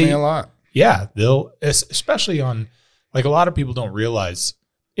 They taught me a lot. Yeah. They'll, especially on, like, a lot of people don't realize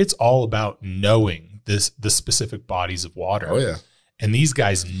it's all about knowing the specific bodies of water. Oh yeah. And these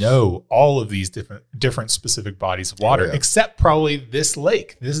guys know all of these different specific bodies of water, except probably this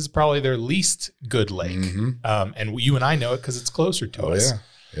lake. This is probably their least good lake. And you and I know it because it's closer to us.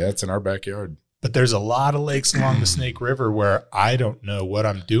 Yeah, it's in our backyard. But there's a lot of lakes along the Snake River where I don't know what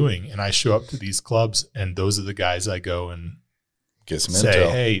I'm doing. And I show up to these clubs, and those are the guys I go and get some say, intel.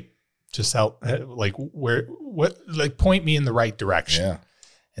 "Hey, just help, like, point me in the right direction." Yeah.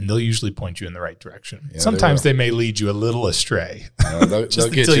 And they'll usually point you in the right direction. Yeah, Sometimes they may lead you a little astray. They'll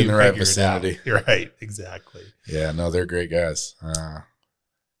get you in the right vicinity. You're right. Exactly. Yeah, no, they're great guys.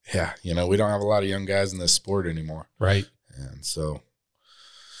 Yeah, we don't have a lot of young guys in this sport anymore. Right. And so.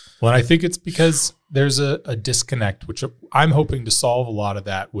 Well, I think it's because there's a disconnect, which I'm hoping to solve a lot of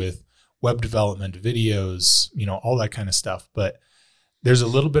that with web development, videos, all that kind of stuff. But there's a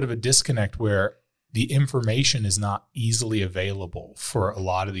little bit of a disconnect where the information is not easily available for a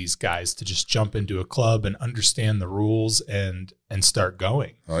lot of these guys to just jump into a club and understand the rules and start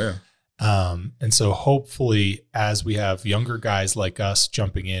going. Oh, yeah. And so hopefully, as we have younger guys like us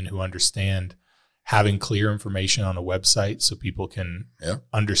jumping in who understand having clear information on a website so people can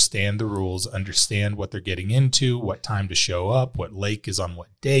understand the rules, understand what they're getting into, what time to show up, what lake is on what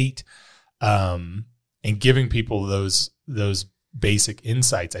date, and giving people those basic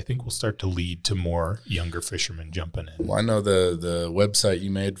insights, I think will start to lead to more younger fishermen jumping in. Well, I know the website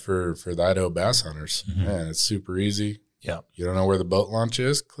you made for the Idaho bass hunters. Man, it's super easy. Yeah. You don't know where the boat launch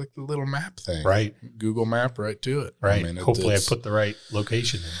is? Click the little map thing. Right. Google map right to it. Right. I mean, hopefully I put the right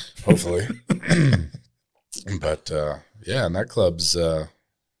location in. Hopefully. But, and that club's,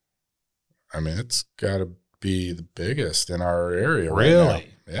 it's got to be the biggest in our area right now. Really?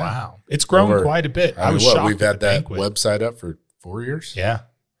 Yeah. Wow. It's grown quite a bit. I was shocked. We've had that website up for 4 years? Yeah.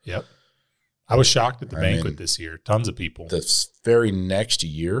 Yep. I was shocked at the banquet this year. Tons of people. The very next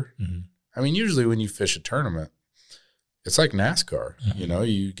year, usually when you fish a tournament, it's like NASCAR.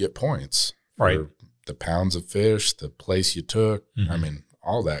 You get points for the pounds of fish, the place you took.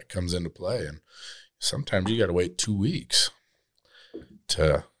 All that comes into play. And sometimes you got to wait 2 weeks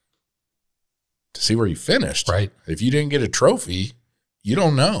to see where you finished. Right. If you didn't get a trophy, you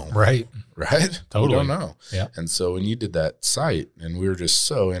don't know. Right. Totally. You don't know. Yeah. And so when you did that site, and we were just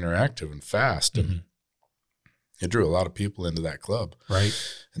so interactive and fast, and it drew a lot of people into that club. Right.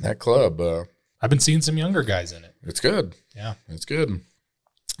 And that club, I've been seeing some younger guys in it. It's good. Yeah. It's good.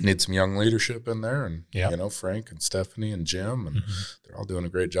 Need some young leadership in there, and Frank and Stephanie and Jim, and they're all doing a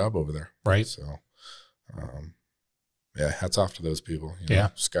great job over there. Right. So, hats off to those people.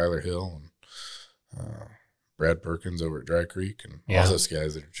 Skylar Hill and Brad Perkins over at Dry Creek, and all those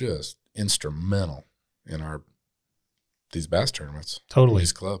guys that are just instrumental in these bass tournaments. Totally.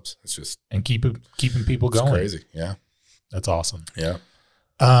 These clubs. It's just keeping people going. Crazy. Yeah. That's awesome. Yeah.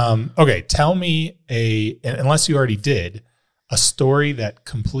 Okay, tell me unless you already did, a story that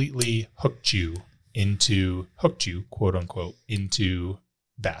completely hooked you, quote unquote, into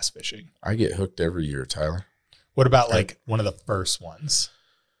bass fishing. I get hooked every year, Tyler. What about one of the first ones?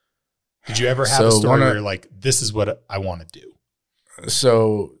 Did you ever have a story where you're like, this is what I want to do?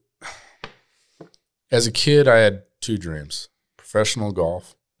 So as a kid, I had 2 dreams: professional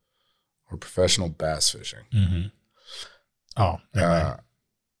golf or professional bass fishing. Mm-hmm. Oh,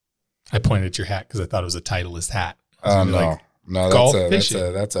 I pointed at your hat because I thought it was a Titleist hat. No, like, no, golf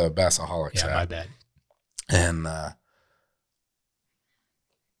that's a Bassaholics hat. Yeah, my bad. And I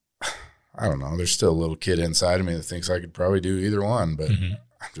don't know. There's still a little kid inside of me that thinks I could probably do either one, but I'm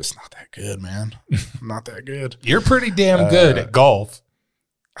just not that good, man. I'm not that good. You're pretty damn good at golf.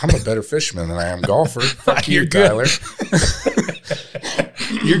 I'm a better fisherman than I am golfer. Fuck you, You're good. Tyler.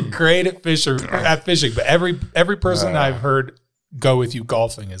 You're great at fishing, but every person I've heard go with you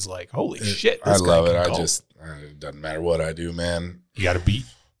golfing is like, holy shit, I love it. Golf. It doesn't matter what I do, man. You got to beat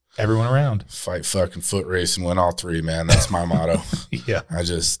everyone around. Fight, fucking foot race, and win all three, man. That's my motto. Yeah. I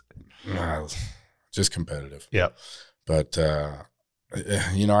just competitive. Yep. But, I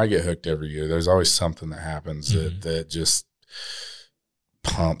get hooked every year. There's always something that happens that just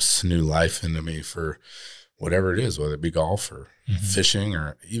pumps new life into me for whatever it is, whether it be golf or fishing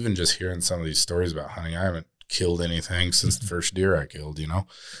or even just hearing some of these stories about hunting. I haven't killed anything since the first deer I killed,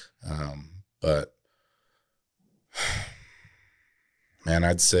 but man,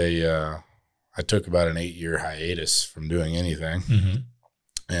 I'd say I took about an 8-year hiatus from doing anything.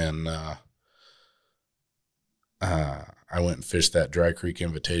 And I went and fished that Dry Creek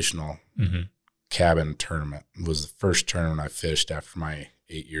Invitational cabin tournament. It was the first tournament I fished after my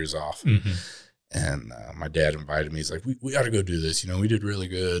 8 years off. And my dad invited me. He's like, we got to go do this. We did really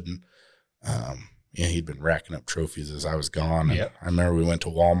good. And he'd been racking up trophies as I was gone. And I remember we went to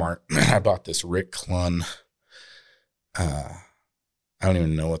Walmart. I bought this Rick Clunn. I don't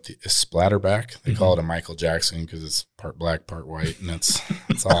even know what a splatterback. They call it a Michael Jackson because it's part black, part white, and it's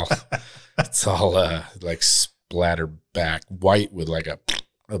all like splatterback white with like a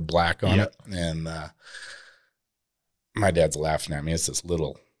black on it. And my dad's laughing at me. It's it's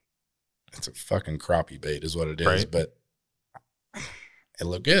a fucking crappie bait is what it is, right. But it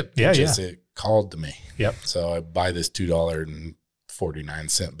looked good. It called to me. Yep. So I buy this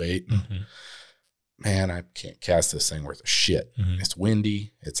 $2.49 bait. Man, I can't cast this thing worth a shit. It's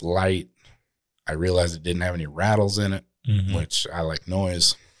windy. It's light. I realized it didn't have any rattles in it, which I like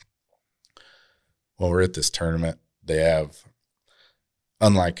noise. Well, we're at this tournament. They have,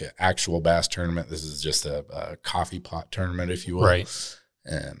 unlike an actual bass tournament, this is just a coffee pot tournament, if you will. Right.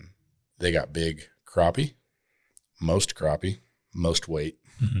 And they got big crappie, most weight,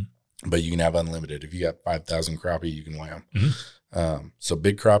 but you can have unlimited. If you got 5,000 crappie, you can weigh them. So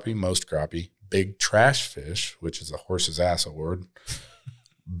big crappie, most crappie, big trash fish, which is a horse's ass award,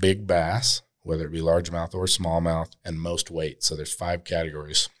 big bass, whether it be largemouth or smallmouth, and most weight. So there's 5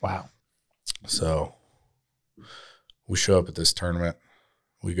 categories. Wow. So we show up at this tournament.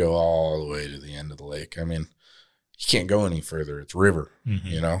 We go all the way to the end of the lake. I mean, you can't go any further. It's river,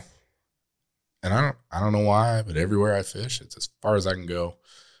 And I don't know why, but everywhere I fish, it's as far as I can go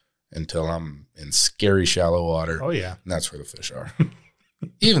until I'm in scary shallow water. Oh, yeah. And that's where the fish are.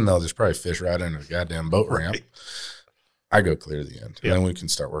 Even though there's probably fish right under the goddamn boat ramp, I go clear to the end. And then we can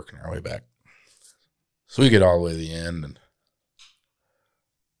start working our way back. So we get all the way to the end. And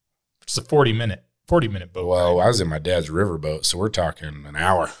it's a 40-minute boat. Well, I was in my dad's river boat, so we're talking an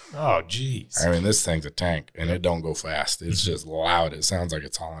hour. Oh, geez. I mean, this thing's a tank, and it don't go fast. It's just loud. It sounds like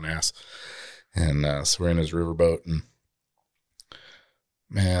it's hauling ass. And so we're in his riverboat, and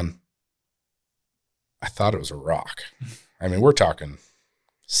man, I thought it was a rock. I mean, we're talking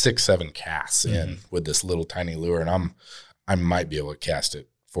 6-7 casts in with this little tiny lure, and I might be able to cast it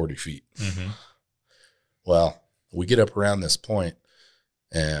 40 feet. Well, we get up around this point,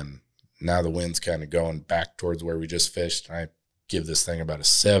 and now the wind's kind of going back towards where we just fished. And I give this thing about a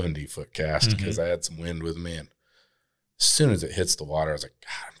 70-foot cast because I had some wind with me, and as soon as it hits the water, I was like,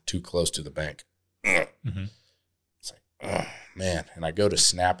 God, I'm too close to the bank. It's like, oh, man. And I go to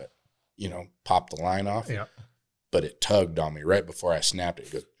snap it, pop the line off. Yeah. But it tugged on me right before I snapped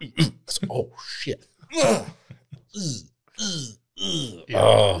it. It goes, I said, oh, shit.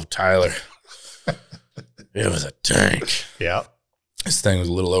 Oh, Tyler. It was a tank. Yeah. This thing was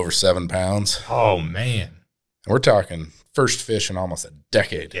a little over 7 pounds. Oh, man. And we're talking first fish in almost a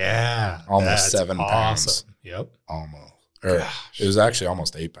decade. Yeah. Almost 7 pounds. Yep. Almost. Or it was actually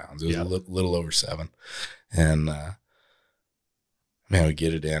almost 8 pounds. It was a little over 7. And, man, we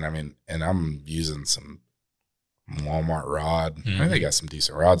get it in. I mean, and I'm using some Walmart rod. I mean, they got some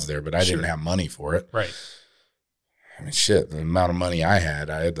decent rods there, but I didn't have money for it. Right. I mean, shit, the amount of money I had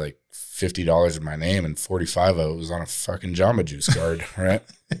like $50 in my name, and 45 of it was on a fucking Jamba Juice card, right?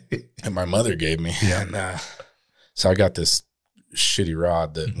 And my mother gave me. Yeah. And so I got this shitty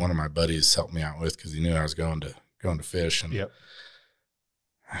rod that one of my buddies helped me out with because he knew I was going to fish. And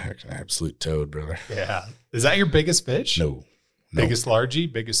I an absolute toad, brother. Yeah. Is that your biggest fish? No. Nope. Biggest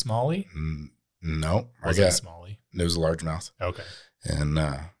largie, biggest smallie? No. Was it smallie? It was a largemouth. Okay. And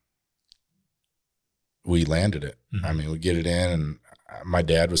we landed it. Mm-hmm. I mean, we get it in, and my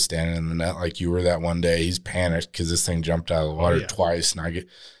dad was standing in the net like you were that one day. He's panicked because this thing jumped out of the water twice, and I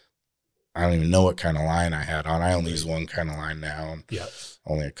don't even know what kind of line I had on. I only use one kind of line now, and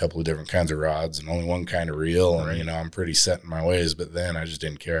only a couple of different kinds of rods, and only one kind of reel, and you know, I'm pretty set in my ways. But then I just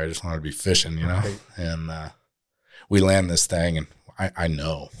didn't care. I just wanted to be fishing, you know. And we land this thing, and I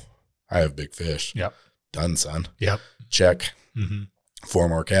know I have big fish. Yep. Done, son. Yep. Check. Mm-hmm. 4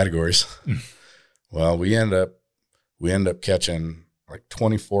 more categories. Well, we end up catching like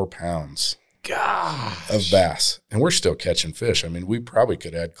 24 pounds of bass, and we're still catching fish. I mean, we probably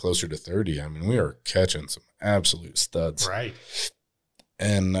could add closer to 30. I mean, we are catching some absolute studs. Right.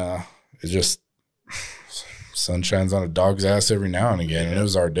 And it just, sun shines on a dog's ass every now and again. And it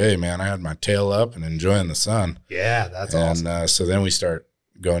was our day, man. I had my tail up and enjoying the sun. Yeah, that's awesome. And so then we start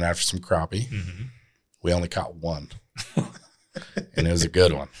going after some crappie. Mm-hmm. We only caught one, and it was a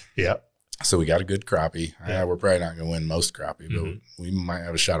good one. Yep. So we got a good crappie. We're probably not going to win most crappie, but we might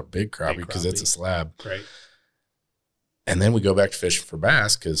have a shot at big crappie because it's a slab. Great. And then we go back to fishing for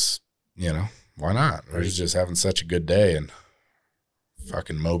bass because, you know, why not? We're just having such a good day, and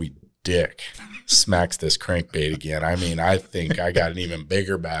fucking Moby Dick smacks this crankbait again. I mean, I think I got an even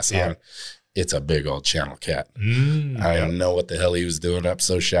bigger bass on. It's a big old channel cat. I don't know what the hell he was doing up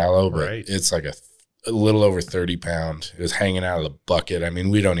so shallow, but it's like a little over 30 pound. It was hanging out of the bucket. I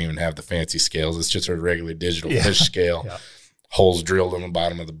mean, we don't even have the fancy scales. It's just a regular digital fish scale. Holes drilled in the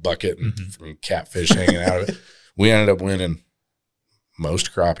bottom of the bucket and from catfish hanging out of it. We ended up winning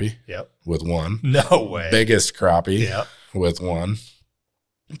most crappie with one. No way. Biggest crappie with one.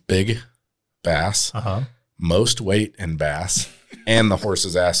 Big bass. Most weight in bass. And the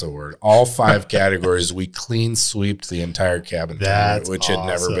horse's ass award. All 5 categories. We clean sweeped the entire cabin tournament, which had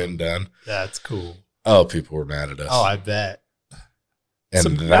never been done. That's cool. Oh, people were mad at us. Oh, I bet.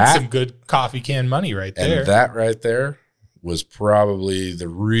 And that's some good coffee can money right there. And that right there was probably the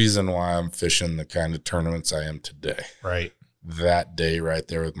reason why I'm fishing the kind of tournaments I am today. Right. That day right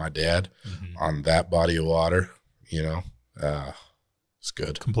there with my dad on that body of water, you know, it's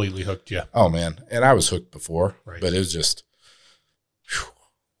good. Completely hooked you. Oh, man. And I was hooked before, but it was just,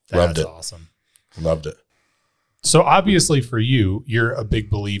 loved it. Awesome. Loved it. So obviously for you, you're a big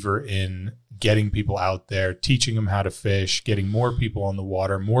believer in getting people out there, teaching them how to fish, getting more people on the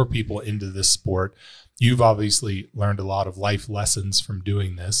water, more people into this sport. You've obviously learned a lot of life lessons from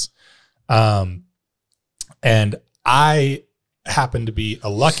doing this. And I happen to be a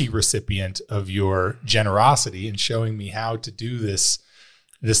lucky recipient of your generosity in showing me how to do this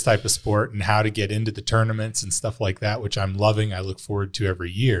type of sport and how to get into the tournaments and stuff like that, which I'm loving. I look forward to every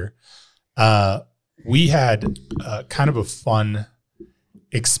year. We had kind of a fun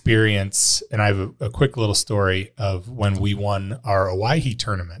experience, and I have a quick little story of when we won our Owyhee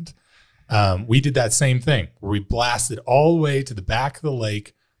tournament. We did that same thing where we blasted all the way to the back of the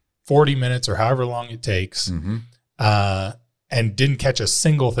lake, 40 minutes or however long it takes, and didn't catch a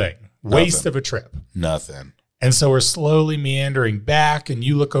single thing. Waste of a trip. Nothing. And so we're slowly meandering back, and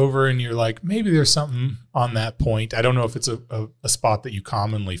you look over and you're like, maybe there's something on that point. I don't know if it's a spot that you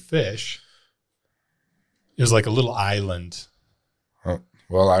commonly fish. It was like a little island.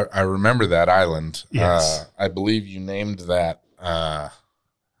 Well, I remember that island. Yes. I believe you named that.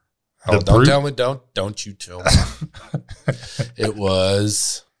 Don't tell me. Don't you tell me. It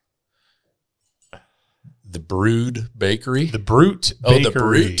was the Brood Bakery. The Brute Bakery. Oh, the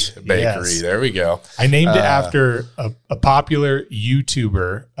Brute Bakery. Yes. There we go. I named it after a popular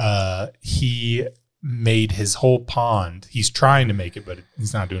YouTuber. He made his whole pond. He's trying to make it, but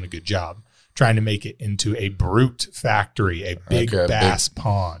he's not doing a good job. Trying to make it into a brute factory, a big bass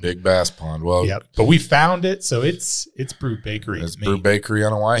pond. Big bass pond. Well, but we found it, so it's Brute Bakery. It's Brute Bakery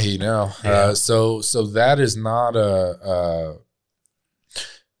on Owyhee now. Yeah. So that is not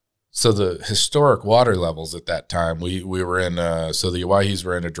so the historic water levels at that time, we were in, so the Owyhees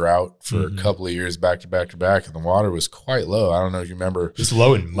were in a drought for a couple of years back to back to back, and the water was quite low. I don't know if you remember. It's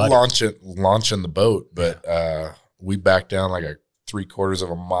low and muddy. Launching the boat, but we backed down like a 3/4 of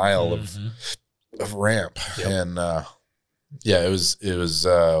a mile of ramp. And it was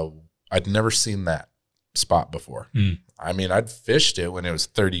I'd never seen that spot before. I mean, I'd fished it when it was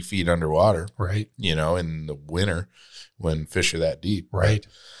 30 feet underwater, right? You know, in the winter when fish are that deep, right?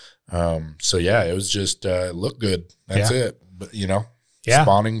 So it was just it looked good. That's it. But you know,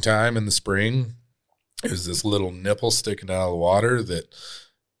 spawning time in the spring, it was this little nipple sticking out of the water that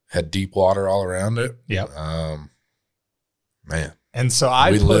had deep water all around it. Man. And so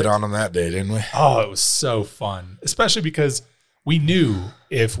we lit on them that day, didn't we? Oh, it was so fun, especially because we knew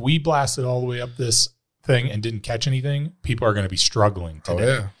if we blasted all the way up this thing and didn't catch anything, people are going to be struggling today. Oh,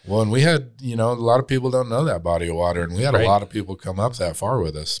 yeah. Well, and we had, a lot of people don't know that body of water, and we had a lot of people come up that far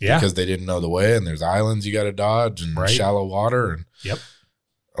with us because they didn't know the way, and there's islands you got to dodge and shallow water. And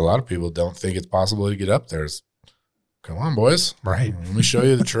a lot of people don't think it's possible to get up there. Come on, boys. Right. Let me show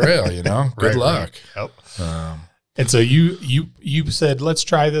you the trail, Good luck. Right. Yep. And so you said, let's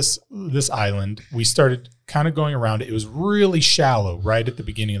try this island. We started kind of going around it. It was really shallow right at the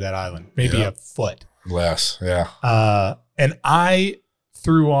beginning of that island, maybe a foot. Less, yeah. And I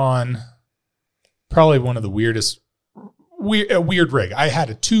threw on probably one of the weird rig. I had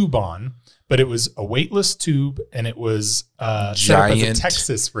a tube on, but it was a weightless tube, and it was set up as a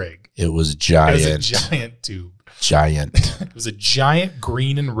Texas rig. It was giant. It was a giant tube. Giant. It was a giant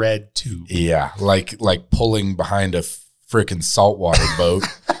green and red tube. Yeah, like pulling behind a freaking saltwater boat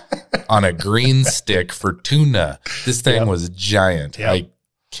on a green stick for tuna. This thing was giant. Yep. I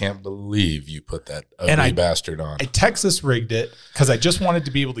can't believe you put that ugly bastard on. I Texas rigged it because I just wanted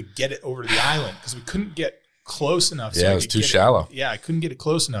to be able to get it over to the island because we couldn't get close enough. So it was too shallow. I couldn't get it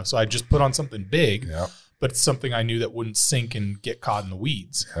close enough. So I just put on something big, but it's something I knew that wouldn't sink and get caught in the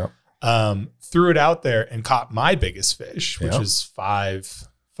weeds. Yep. Threw it out there and caught my biggest fish, which is 5,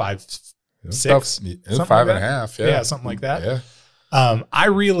 6, 5.5. Yeah, something like that. Yeah. I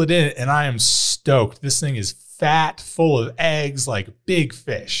reel it in and I am stoked. This thing is fat, full of eggs, like big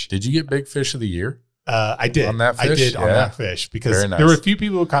fish. Did you get big fish of the year? I did. On that fish? I did on that fish because nice. There were a few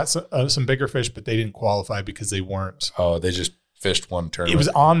people who caught some bigger fish, but they didn't qualify because they weren't. Oh, they just fished one tournament. It was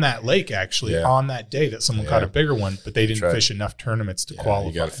on that lake, actually, on that day that someone caught a bigger one, but they didn't fish enough tournaments to qualify.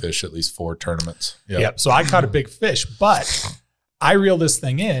 You got to fish at least 4 tournaments. Yep. So I caught a big fish, but I reel this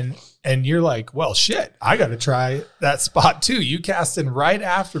thing in, and you're like, well, shit, I got to try that spot too. You cast in right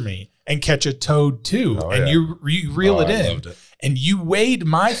after me and catch a toad too, you reel it in. I loved it. And you weighed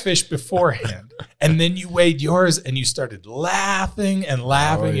my fish beforehand, and then you weighed yours, and you started laughing and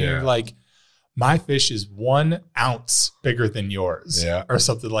laughing, and you're like, my fish is 1 ounce bigger than yours, or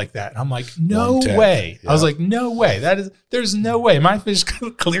something like that. And I'm like, no way. I was like, no way. There's no way. My fish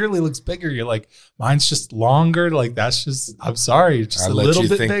clearly looks bigger. You're like, mine's just longer. Like, that's just, I'm sorry, it's just a little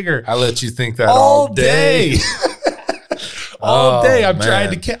bit bigger. I let you think that all day. All day. I'm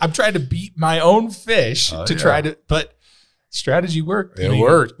trying to beat my own fish to try to, but strategy worked. It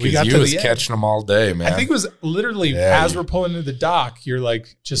worked because you was catching them all day, man. I think it was literally as we're pulling into the dock, you're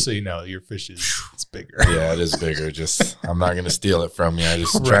like, just so you know, your fish it's bigger. Yeah, it is bigger. Just I'm not going to steal it from you. I'm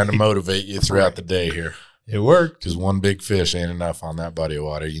just trying to motivate you throughout the day here. It worked. Because 1 big fish ain't enough on that body of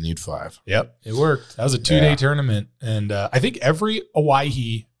water. You need 5. Yep, it worked. That was a 2-day tournament. And I think every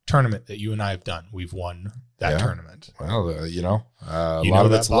Hawaii tournament that you and I have done, we've won that tournament. Well, a lot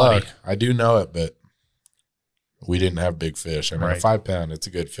of it's luck. I do know it, but we didn't have big fish. I mean, a 5-pound, it's a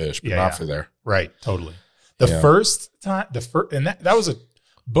good fish, but not for there. Right, totally. The first time, and that was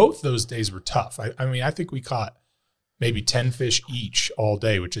both those days were tough. I mean, I think we caught maybe 10 fish each all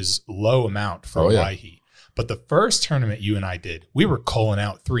day, which is low amount for Hawaii. But the first tournament you and I did, we were culling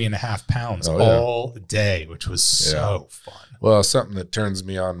out 3.5 pounds all day, which was so fun. Well, something that turns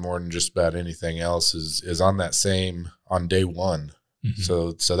me on more than just about anything else is on day 1. Mm-hmm.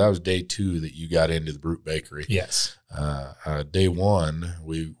 So that was day 2 that you got into the Brute Bakery. Yes. Day 1,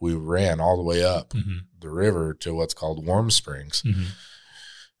 we ran all the way up the river to what's called Warm Springs.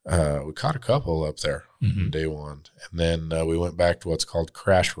 Mm-hmm. We caught a couple up there day 1. And then we went back to what's called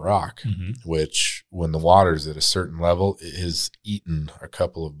Crash Rock, which when the water's at a certain level, it has eaten a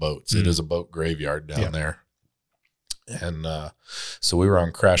couple of boats. It is a boat graveyard down there. And so we were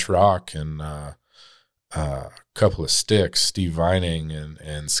on Crash Rock, and a couple of sticks, Steve Vining and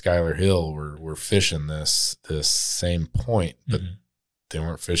Skylar Hill were fishing this same point, but they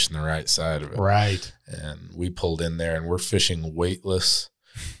weren't fishing the right side of it. Right. And we pulled in there, and we're fishing weightless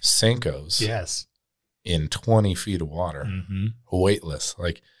Senkos. Yes. In 20 feet of water. Weightless,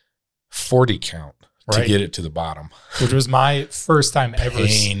 like 40 count to get it to the bottom. Which was my first time ever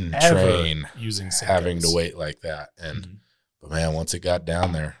train using Senkos. Having to wait like that. And but man, once it got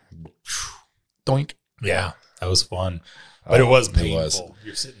down there, doink. Yeah, that was fun, but it was painful.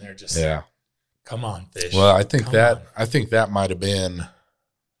 You're sitting there just, come on, fish. Well, I think that might have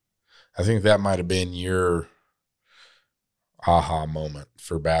been your aha moment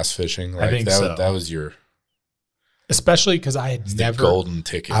for bass fishing. Like I think that was your, especially because I had never golden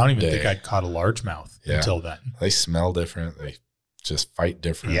ticket. I don't even think I'd caught a largemouth until then. They smell different. They just fight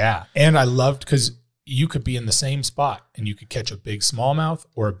different. Yeah, and I loved because you could be in the same spot and you could catch a big smallmouth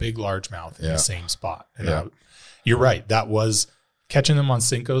or a big largemouth in the same spot. And you're right. That was catching them on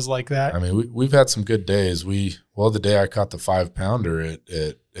Cincos like that. I mean, we've had some good days. The day I caught the 5-pounder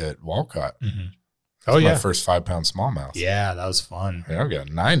at Walcott. Mm-hmm. My first 5-pound smallmouth. Yeah, that was fun. Yeah, I've got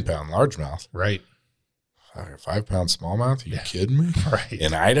a 9-pound largemouth. Right. 5-pound smallmouth? Are you kidding me? Right.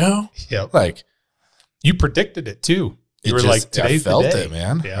 In Idaho? Yep. Like, you predicted it too. You were like, today's I felt the day. it,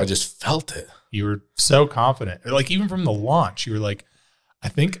 man. Yeah. I just felt it. You were so confident. Like, even from the launch, you were like, I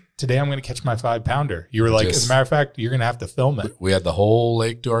think today I'm going to catch my 5-pounder. You were like, as a matter of fact, you're going to have to film it. We had the whole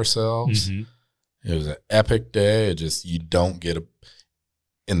lake to ourselves. Mm-hmm. It was an epic day. You don't get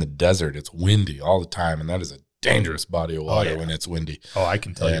in the desert. It's windy all the time. And that is a dangerous body of water when it's windy. Oh, I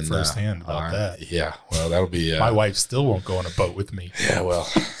can tell you firsthand about that. Yeah. Well, that'll be. My wife still won't go on a boat with me. Yeah.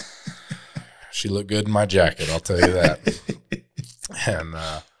 Well, she looked good in my jacket. I'll tell you that. And,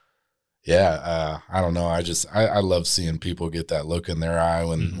 I don't know. I love seeing people get that look in their eye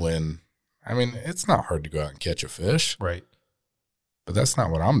when, I mean, it's not hard to go out and catch a fish. Right. But that's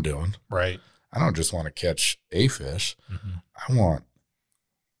not what I'm doing. Right. I don't just want to catch a fish. Mm-hmm. I want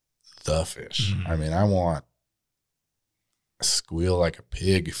the fish. Mm-hmm. I mean, I want a squeal like a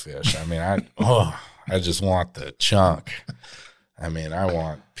pig fish. I mean, I just want the chunk. I mean, I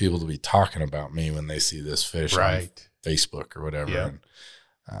want people to be talking about me when they see this fish on Facebook or whatever. Yep. And,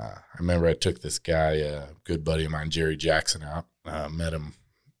 I remember I took this guy, a good buddy of mine, Jerry Jackson, out. Met him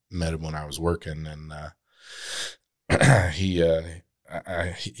when I was working, and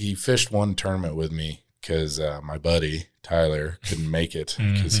he fished one tournament with me because my buddy Tyler couldn't make it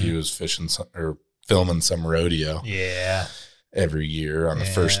because he was filming some rodeo. Yeah. Every year on the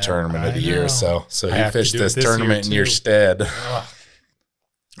first tournament of the year. So he fished this tournament in your stead.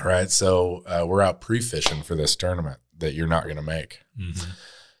 Right. So we're out pre-fishing for this tournament that you're not going to make. Mm-hmm.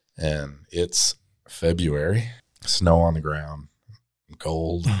 And it's February, snow on the ground,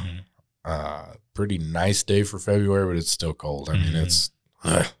 cold. Mm-hmm. Pretty nice day for February, but it's still cold. I mean, it's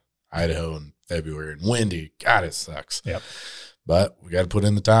Idaho in February and windy. God, it sucks. Yep. But we got to put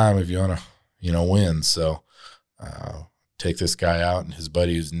in the time if you want to, win. So take this guy out, and his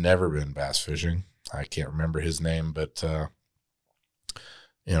buddy who's never been bass fishing. I can't remember his name, but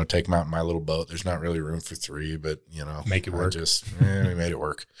take him out in my little boat. There's not really room for 3, but make it work. We made it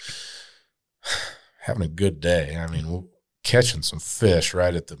work. Having a good day. I mean, we're catching some fish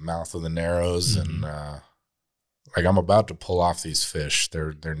right at the mouth of the Narrows, and I'm about to pull off these fish.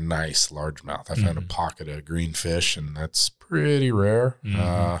 They're nice largemouth. I found a pocket of green fish, and that's pretty rare.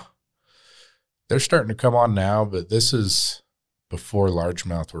 They're starting to come on now, but this is before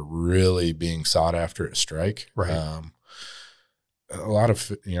largemouth were really being sought after at Strike. Right. A lot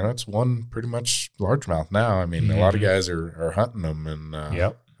of, it's one pretty much largemouth now. I mean, a lot of guys are hunting them, and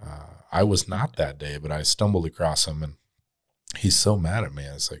I was not that day, but I stumbled across him, and he's so mad at me.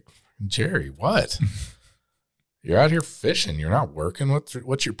 I was like, Jerry, what? You're out here fishing. You're not working.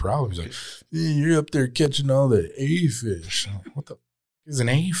 What's your problem? He's like, you're up there catching all the A fish. Like, what the is an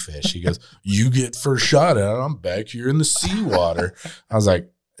A fish? He goes, you get first shot at it. I'm back here in the seawater. I was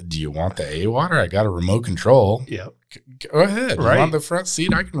like, do you want the A water? I got a remote control. Yep. Go ahead. Right. You want the front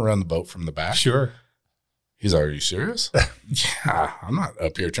seat? I can run the boat from the back. Sure. He's like, are you serious? Yeah, I'm not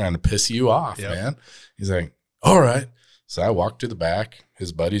up here trying to piss you off, man. He's like, all right. So I walked to the back.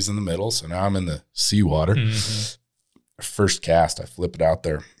 His buddy's in the middle. So now I'm in the seawater. Mm-hmm. First cast, I flip it out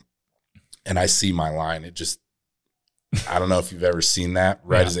there, and I see my line. It just, I don't know if you've ever seen that,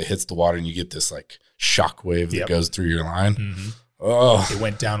 as it hits the water and you get this like shock wave that goes through your line. Mm-hmm. Oh, it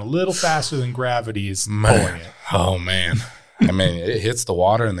went down a little faster than gravity is pulling it. Oh, man. I mean, it hits the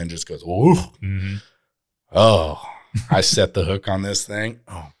water and then just goes, woo. Mm-hmm. Oh, I set the hook on this thing.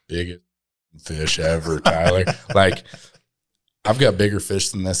 Oh, biggest fish ever, Tyler. Like, I've got bigger fish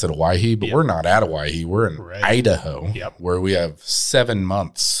than this at Hawaii, but we're not at Hawaii. We're in Idaho, where we have 7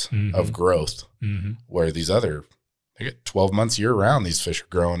 months of growth, where these they get 12 months year round. These fish are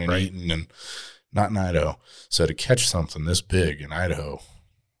growing and eating, and not in Idaho. So to catch something this big in Idaho,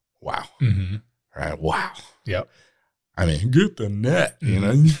 wow. Mm-hmm. Right? Wow. Yep. I mean, get the net,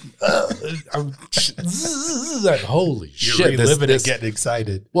 holy shit. You're reliving it, getting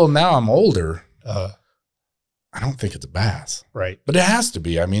excited. Well, now I'm older. I don't think it's a bass. Right. But it has to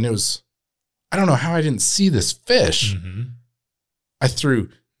be. I mean, I don't know how I didn't see this fish. Mm-hmm. I threw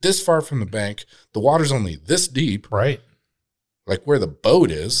this far from the bank. The water's only this deep. Right. Like where the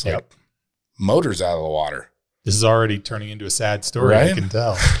boat is. Yep. Like, motor's out of the water. This is already turning into a sad story, right? I can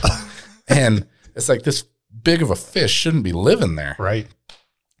tell. And it's like this big of a fish shouldn't be living there. Right.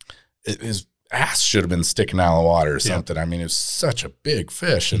 His ass should have been sticking out of the water or something. I mean, it was such a big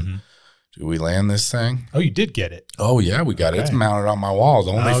fish. And Do we land this thing? Oh, you did get it. Oh, yeah, we got it. It's mounted on my wall.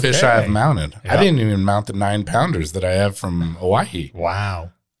 The only fish I have mounted. Yep. I didn't even mount the 9-pounders that I have from Hawaii.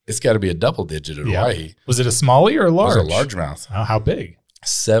 Wow. It's got to be a double digit at Hawaii. Was it a smallie or a large? It was a largemouth. Oh, how big?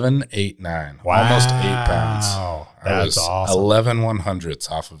 7, 8, 9. Wow. Almost 8 pounds. That's awesome. 11 100ths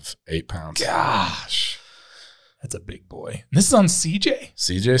off of 8 pounds. Gosh. That's a big boy. This is on CJ?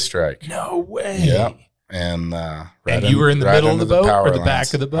 CJ Strike. No way. Yeah. And you were in the middle of the boat or the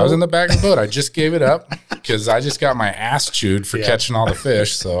back of the boat? I was in the back of the boat. I just gave it up because I just got my ass chewed for catching all the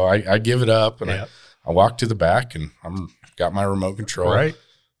fish. So I give it up and I walk to the back and I'm got my remote control. Right.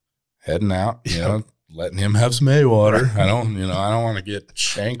 Heading out, you know, letting him have some A-water. I don't want to get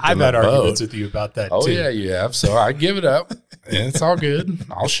shanked. I've had arguments with you about that too. Oh yeah, you have. So I give it up and it's all good.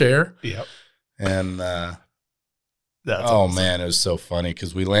 I'll share. Yep. And that's awesome. Man, it was so funny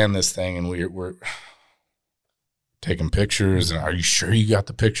because we land this thing and we're taking pictures, and are you sure you got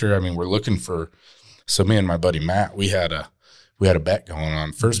the picture? I mean, we're looking for. So me and my buddy Matt, we had a bet going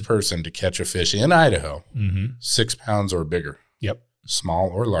on. First person to catch a fish in Idaho, 6 pounds or bigger. Yep. Small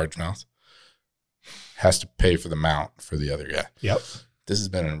or largemouth, has to pay for the mount for the other guy. Yep. This has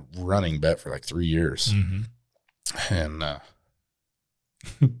been a running bet for like 3 years, and I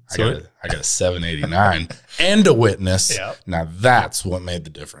got a 789 and a witness. Yep. Now that's what made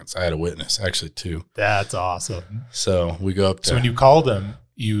the difference. I had a witness, actually 2. That's awesome. So we go up to. So when you called him,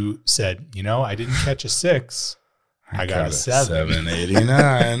 you said, I didn't catch a 6. I got a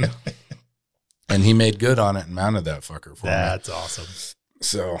 789. And he made good on it and mounted that fucker for me. That's awesome.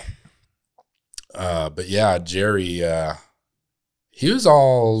 So, but yeah, Jerry, he was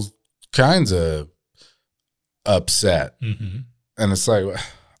all kinds of upset. And it's like,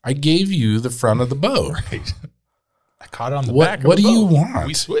 I gave you the front of the boat. Right. I caught it on the back of the boat. What do you want?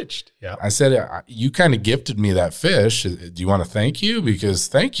 We switched. Yeah. I said, you kind of gifted me that fish. Do you want to thank you? Because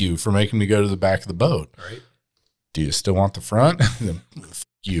thank you for making me go to the back of the boat. Right. Do you still want the front?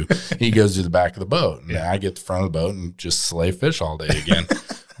 You. He goes to the back of the boat. And I get the front of the boat and just slay fish all day again.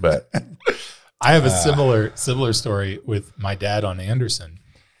 But I have a similar story with my dad on Anderson.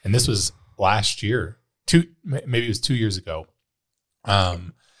 And this was last year. Maybe it was 2 years ago.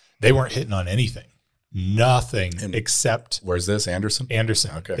 They weren't hitting on anything. Nothing except. Where's this? Anderson?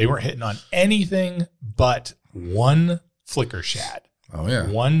 Anderson. Okay. They weren't hitting on anything but one flicker shad. Oh yeah.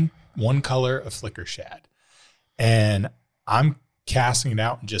 One color of flicker shad. And I'm casting it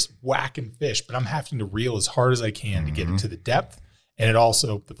out and just whacking fish, but I'm having to reel as hard as I can to get it to the depth. And it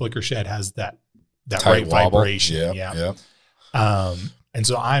also, the flicker shad has that right vibration. Yeah. And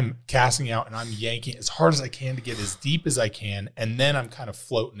so I'm casting out and I'm yanking as hard as I can to get as deep as I can. And then I'm kind of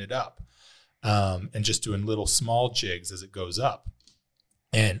floating it up and just doing little small jigs as it goes up.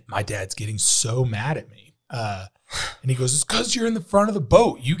 And my dad's getting so mad at me. And he goes, it's because you're in the front of the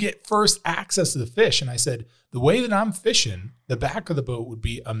boat. You get first access to the fish. And I said, the way that I'm fishing, the back of the boat would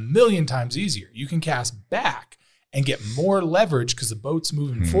be 1,000,000 times easier. You can cast back and get more leverage because the boat's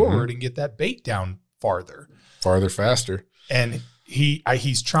moving forward and get that bait down farther, faster. And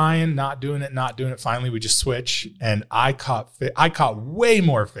he's trying, not doing it. Finally, we just switch, and I caught way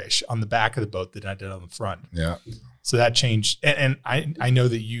more fish on the back of the boat than I did on the front. Yeah. So that changed, and I know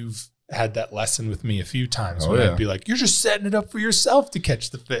that you've had that lesson with me a few times when I'd be like, "You're just setting it up for yourself to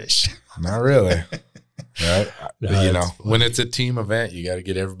catch the fish." Not really. Right. No, when it's a team event, you got to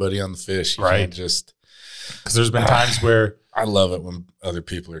get everybody on the fish. You can't just because there's been times where I love it when other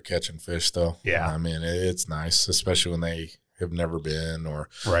people are catching fish, though. Yeah. I mean, it's nice, especially when they have never been or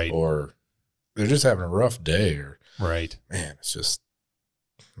they're just having a rough day or man, it's just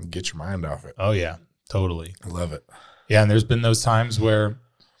get your mind off it. Oh yeah, totally. I love it. Yeah. And there's been those times where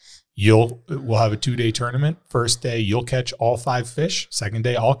we'll have a 2-day tournament. First day, you'll catch all 5 fish. Second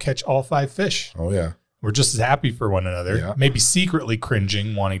day, I'll catch all 5 fish. Oh yeah. We're just as happy for one another, maybe secretly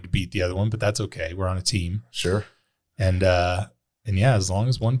cringing, wanting to beat the other one, but that's okay. We're on a team. Sure. And yeah, as long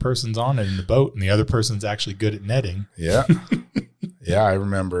as one person's on it in the boat and the other person's actually good at netting. Yeah. Yeah. I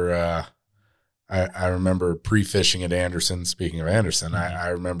remember, I remember pre-fishing at Anderson. Speaking of Anderson, I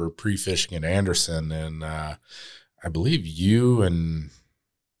remember pre-fishing at Anderson, and I believe you and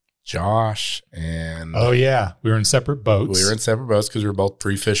Josh and we were in separate boats. We were in separate boats because we were both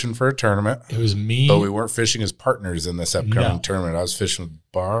pre-fishing for a tournament. It was me, but we weren't fishing as partners in this upcoming tournament. I was fishing with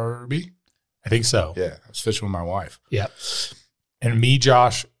Barbie. I think so. Yeah, I was fishing with my wife. Yeah, and me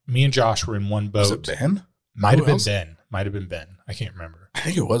and Josh were in one boat. Was it Ben? Might have been Ben. I can't remember. I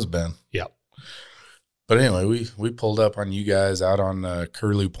think it was Ben. Yeah. But anyway, we pulled up on you guys out on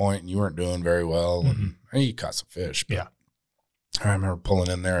Curlew Point, and you weren't doing very well, and you caught some fish. Yeah. I remember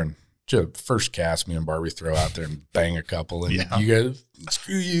pulling in there and just first cast me and Barbie throw out there and bang a couple. And Yeah. you guys,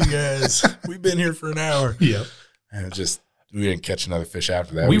 screw you guys. We've been here for an hour. Yep. And it just, we didn't catch another fish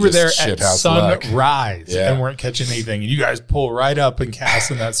after that. We were there just at shithouse luck. sunrise Yeah. and weren't catching anything. And you guys pull right up and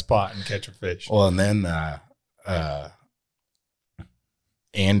cast in that spot and catch a fish. Well, and then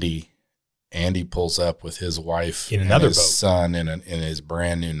Andy pulls up with his wife In another and his boat. son in his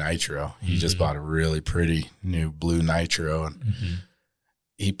brand new Nitro. He just bought a really pretty new blue Nitro, and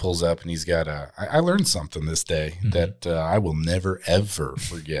he pulls up and he's got I learned something this day that I will never ever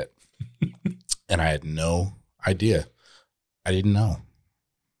forget, and I had no idea. I didn't know.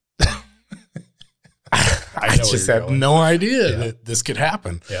 I just had no idea that this could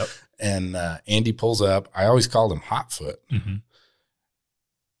happen. Yep. And Andy pulls up. I always called him Hotfoot.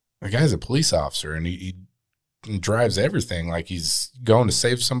 The guy's a police officer, and he drives everything like he's going to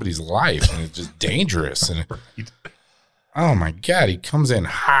save somebody's life, and it's just dangerous. And oh my God, he comes in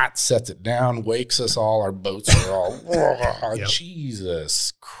hot, sets it down, wakes us all. Our boats are all,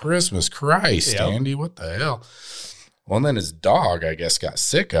 Jesus, Christmas Christ, Andy, what the hell? Well, and then his dog, I guess, got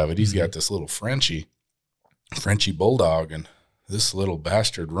sick of it. He's got this little Frenchie bulldog, and this little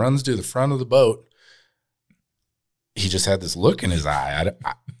bastard runs to the front of the boat. He just had this look in his eye.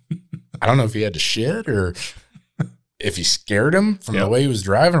 I don't know if he had to shit or if he scared him from the way he was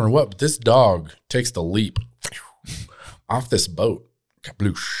driving or what, but this dog takes the leap off this boat.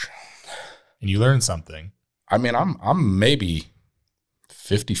 Kabloosh. And you learn something. I mean, I'm maybe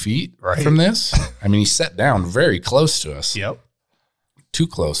 50 feet from this. I mean, he sat down very close to us. Yep. Too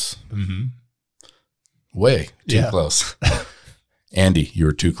close. Way too close. Andy, you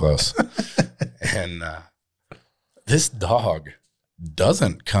were too close. And this dog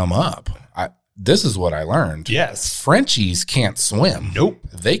doesn't come up. This is what I learned. Yes. Frenchies can't swim. Nope.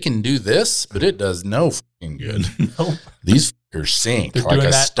 They can do this, but it does no fucking good. Nope. These fuckers sink They're like doing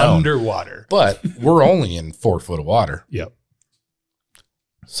a that stone. underwater. But we're only in 4 foot of water. Yep.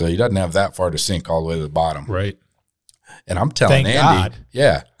 So he doesn't have that far to sink all the way to the bottom. Right. And I'm telling Thank Andy. God.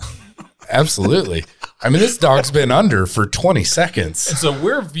 Yeah. Absolutely. I mean, this dog's been under for 20 seconds. And so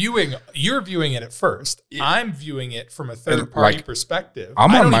you're viewing it at first. I'm viewing it from a third party perspective.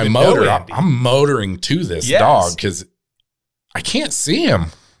 I'm on my motor. I'm motoring to this dog because I can't see him.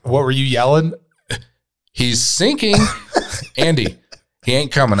 What were you yelling? He's sinking. Andy, he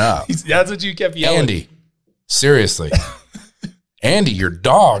ain't coming up. That's what you kept yelling. Andy, seriously. Andy, your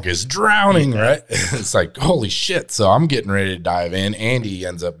dog is drowning, right? It's like, holy shit. So I'm getting ready to dive in. Andy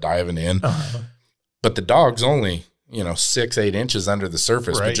ends up diving in. But the dog's only, 6-8 inches under the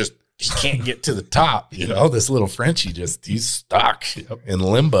surface, but just he can't get to the top. This little Frenchie he's stuck in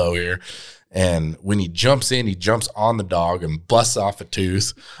limbo here. And when he jumps in, he jumps on the dog and busts off a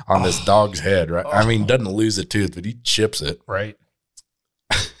tooth on this dog's head, right? I mean, doesn't lose a tooth, but he chips it. Right.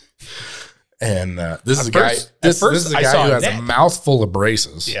 And this is a guy who has a mouthful of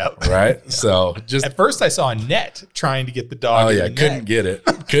braces. Yep. Right. Yep. So at first I saw a net trying to get the dog. Oh yeah. Couldn't get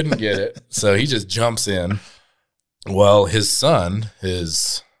it. So he just jumps in. Well, his son,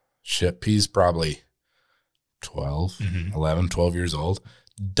 he's probably 12 years old,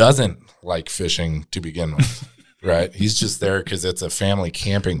 doesn't like fishing to begin with. Right. He's just there because it's a family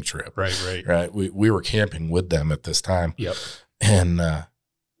camping trip. Right. We were camping with them at this time. Yep. And,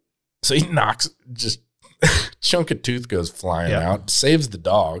 so he knocks, just chunk of tooth goes flying out, saves the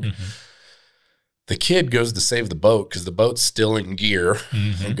dog. The kid goes to save the boat because the boat's still in gear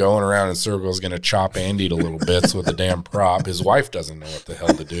and going around in circles, going to chop Andy to little bits with a damn prop. His wife doesn't know what the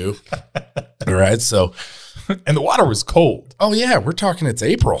hell to do. All right. So, and the water was cold. Oh, yeah. We're talking it's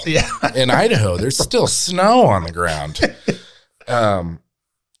April in Idaho. There's still snow on the ground.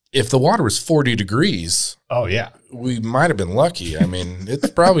 If the water was 40 degrees, we might have been lucky. I mean, it's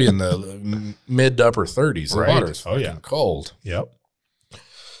probably in the mid to upper 30s. The water is fucking cold. Yep.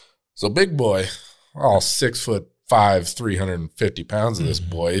 So big boy, all 6'5", 350 pounds of this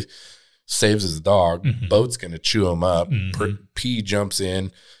boy, saves his dog. Boat's going to chew him up. P jumps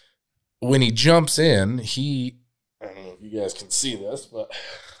in. When he jumps in, I don't know if you guys can see this, but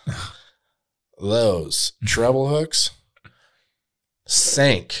those treble hooks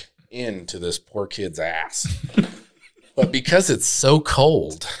sank into this poor kid's ass. But because it's so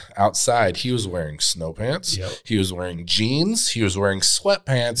cold outside, he was wearing snow pants. He was wearing jeans. He was wearing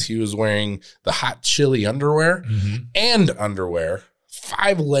sweatpants. He was wearing the hot chili underwear and underwear,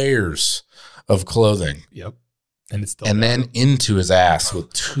 5 layers of clothing. Yep. And it's still and then into his ass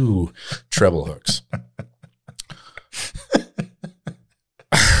with 2 treble hooks.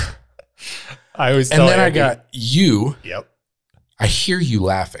 I always tell Andy, I got you. Yep. I hear you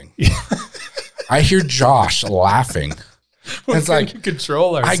laughing. I hear Josh laughing It's like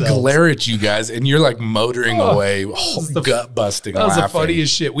control ourselves. I glare at you guys, and you're like motoring away, gut busting. That was laughing. the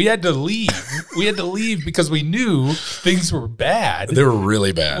funniest shit. We had to leave. We had to leave because we knew things were bad. They were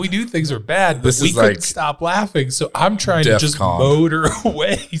really bad. We knew things were bad, but we couldn't like stop laughing. So I'm trying to just motor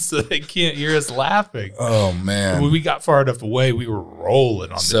away so they can't hear us laughing. Oh man! When we got far enough away, we were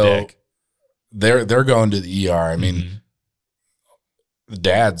rolling on the deck. They're going to the ER. I mean,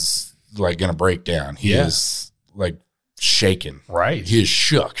 Dad's like going to break down. He is like shaking. Right. He is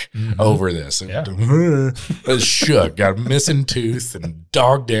shook over this. Yeah. Shook. Got a missing tooth, and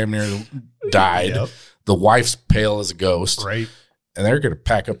dog damn near died. Yep. The wife's pale as a ghost. Right. And they're going to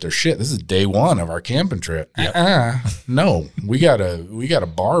pack up their shit. This is day one of our camping trip. Yep. No, we got a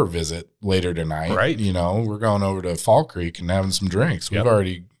bar visit later tonight. Right. You know, we're going over to Fall Creek and having some drinks. We've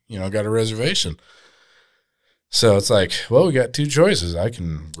already, got a reservation. So it's like, well, we got two choices. I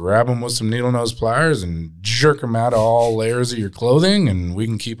can grab them with some needle nose pliers and jerk them out of all layers of your clothing, and we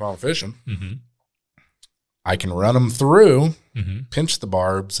can keep on fishing. Mm-hmm. I can run them through, pinch the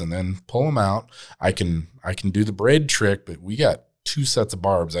barbs, and then pull them out. I can do the braid trick, but we got 2 sets of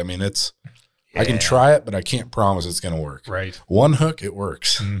barbs. I mean, I can try it, but I can't promise it's going to work. Right. 1 hook, it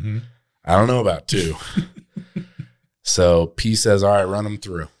works. Mm-hmm. I don't know about 2. So P says, all right, run them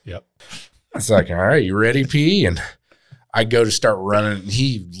through. Yep. It's like, all right, you ready, P? And I go to start running, and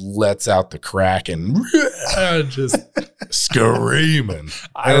he lets out the crack and just screaming.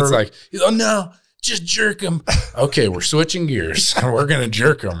 And it's like, oh, no, just jerk him. Okay, we're switching gears. We're going to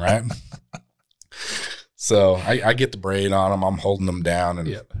jerk him, right? So I get the braid on him. I'm holding them down.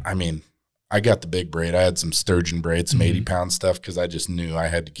 And I mean, I got the big braid. I had some sturgeon braid, some 80-pound stuff, because I just knew I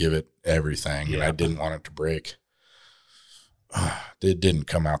had to give it everything, and I didn't want it to break. It didn't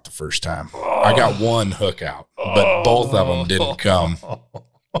come out the first time. I got 1 hook out, but both of them didn't come.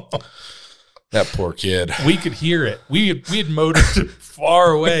 That poor kid. We could hear it. We had motored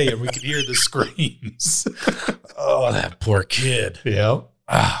far away, and we could hear the screams. Oh, that poor kid. Yeah.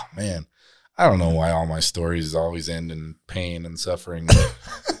 Oh, man. I don't know why all my stories always end in pain and suffering.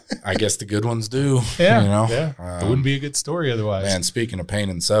 I guess the good ones do. Yeah. Yeah. It wouldn't be a good story otherwise. Man, speaking of pain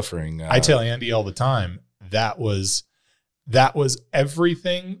and suffering. I tell Andy all the time, that was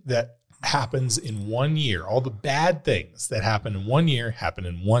everything that happens in 1 year. All the bad things that happen in 1 year happen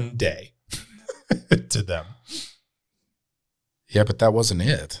in 1 day to them. Yeah, but that wasn't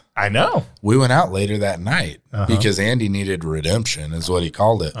it. I know. We went out later that night because Andy needed redemption, is what he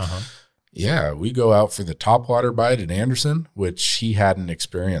called it. Yeah, we go out for the topwater bite at Anderson, which he hadn't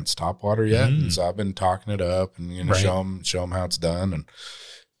experienced topwater yet. And so I've been talking it up and show him how it's done. And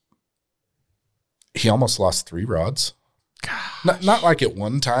he almost lost 3 rods. Not like at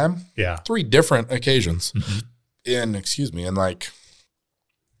one time. Yeah. 3 different occasions in like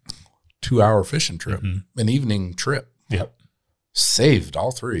 2-hour fishing trip, an evening trip. Yep. Saved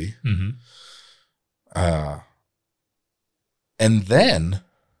all 3.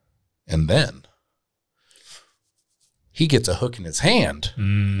 And then he gets a hook in his hand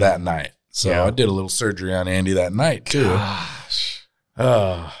that night. So I did a little surgery on Andy that night too. Gosh.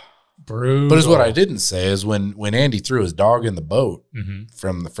 Brutal. But what I didn't say is when Andy threw his dog in the boat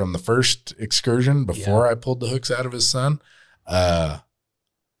from the first excursion before I pulled the hooks out of his son,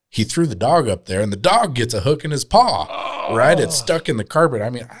 he threw the dog up there, and the dog gets a hook in his paw. Right, it's stuck in the carpet. I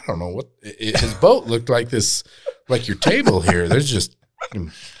mean, I don't know what his boat looked like. This, like your table here. There's just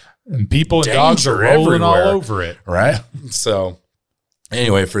and people and dogs are rolling all over it. Right. So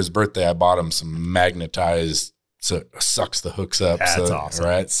anyway, for his birthday, I bought him some magnetized. So it sucks the hooks up. That's awesome.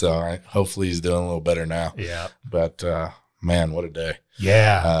 Right. So hopefully he's doing a little better now. Yeah. But man, what a day.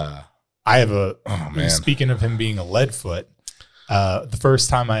 Yeah. I have speaking of him being a leadfoot, the first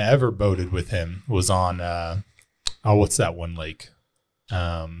time I ever boated with him was on, what's that one lake?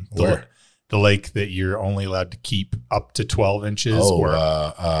 The lake that you're only allowed to keep up to 12 inches.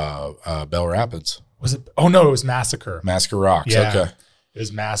 Bell Rapids. Was it? Oh no, it was Massacre. Massacre Rocks. Yeah, okay. It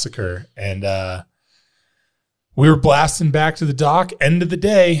was Massacre. And, we were blasting back to the dock. End of the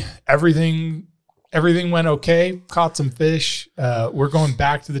day, everything went okay. Caught some fish. We're going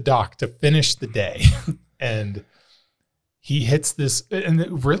back to the dock to finish the day. And he hits this, and it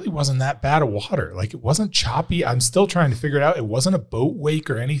really wasn't that bad of water. Like, it wasn't choppy. I'm still trying to figure it out. It wasn't a boat wake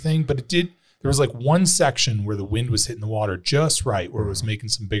or anything, but there was like one section where the wind was hitting the water just right, where it was making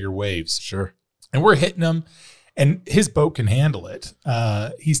some bigger waves. Sure. And we're hitting them, and his boat can handle it.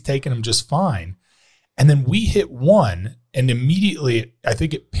 He's taking them just fine. And then we hit one, and immediately I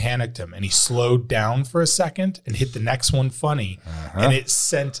think it panicked him, and he slowed down for a second and hit the next one funny. And it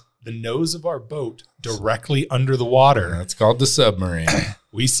sent the nose of our boat directly under the water. That's called the submarine.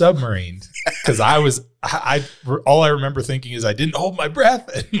 we submarined because all I remember thinking is I didn't hold my breath.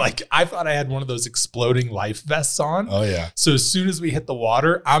 And like, I thought I had one of those exploding life vests on. Oh yeah. So as soon as we hit the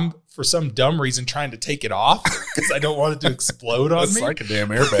water, I'm for some dumb reason trying to take it off because I don't want it to explode on me. It's like a damn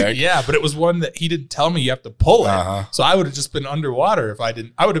airbag. Yeah, but it was one that he didn't tell me you have to pull it. So I would have just been underwater if I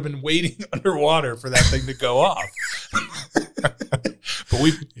didn't. I would have been waiting underwater for that thing to go off.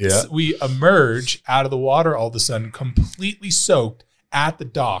 But we emerge out of the water all of a sudden, completely soaked at the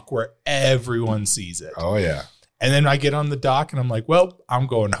dock where everyone sees it. Oh yeah. And then I get on the dock and I'm like, well, I'm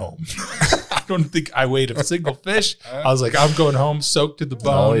going home. I don't think I weighed a single fish. I was like, I'm going home soaked to the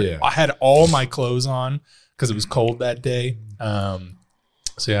bone. Oh, yeah. I had all my clothes on because it was cold that day.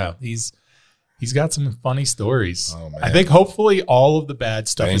 So yeah, he's got some funny stories. Oh, man. I think hopefully all of the bad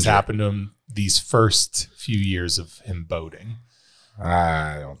stuff has happened to him these first few years of him boating.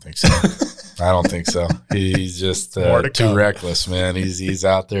 I don't think so. I don't think so. He's just too reckless, man. He's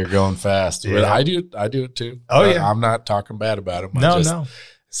out there going fast. Yeah. But I do it too. Oh yeah. I'm not talking bad about him. No.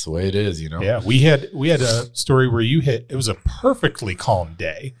 It's the way it is, you know. Yeah, we had a story where it was a perfectly calm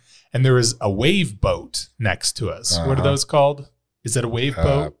day, and there was a wave boat next to us. What are those called? Is it a wave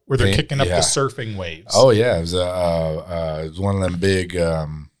boat where they're kicking up the surfing waves? Oh yeah, it was one of them big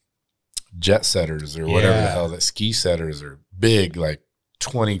jet setters or whatever the hell that ski setters are big, like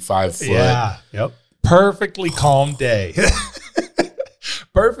 25 foot. Yeah. Yep. Perfectly calm day.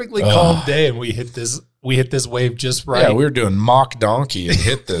 Perfectly calm day, and we hit this wave just right. Yeah, we were doing mock donkey and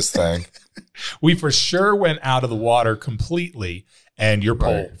hit this thing. We for sure went out of the water completely, and your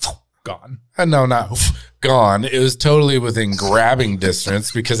pole gone. No, not gone. It was totally within grabbing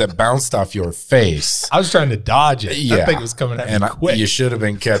distance because it bounced off your face. I was trying to dodge it. That thing was coming at me quick. You should have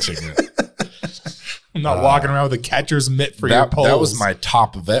been catching it. I'm not walking around with a catcher's mitt for your poles. That was my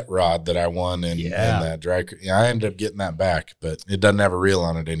top vet rod that I won in that dry. I ended up getting that back, but it doesn't have a reel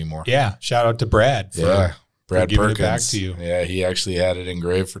on it anymore. Yeah. Shout out to Brad. Brad Perkins. It back to you. Yeah, he actually had it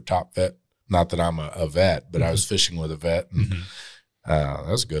engraved for top vet. Not that I'm a vet, but I was fishing with a vet. And, that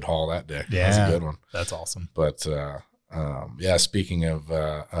was a good haul that day. Yeah, that was a good one. That's awesome. But speaking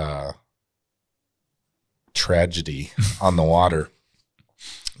of tragedy on the water.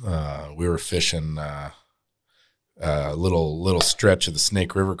 We were fishing a little stretch of the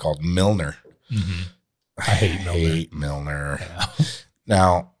Snake River called Milner. I hate Milner. Yeah.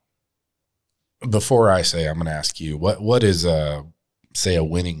 Now, before I say, I'm going to ask you, what is say a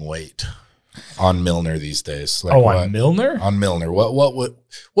winning weight on Milner these days? Like on Milner? On Milner, what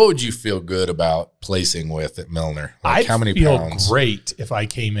would you feel good about placing with at Milner? Like how many pounds? I'd feel great if I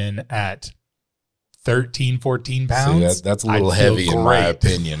came in at 13, 14 pounds. See, that's a little heavy in my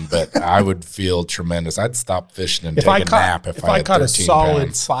opinion, but I would feel tremendous. I'd stop fishing and take a nap if I had caught 13 a solid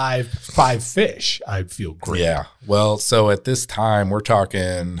pounds. five fish. I'd feel great. Yeah. Well, so at this time, we're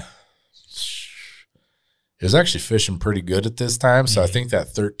talking. It was actually fishing pretty good at this time, so I think that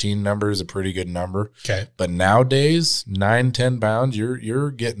 13 number is a pretty good number. Okay. But nowadays, 9, 10 pounds,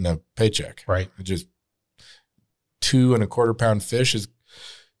 you're getting a paycheck. Right. Just 2 1/4 pound fish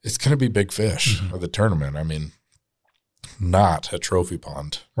it's going to be big fish of the tournament. I mean, not a trophy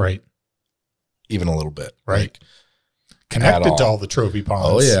pond. Right. Even a little bit. Right. Like, connected to all the trophy ponds.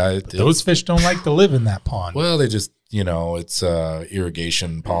 Oh, yeah. Those fish don't like to live in that pond. Well, they just, it's a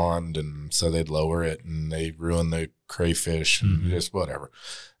irrigation pond, and so they'd lower it, and they ruin the crayfish and just whatever.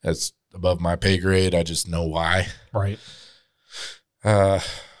 That's above my pay grade. I just know why. Right.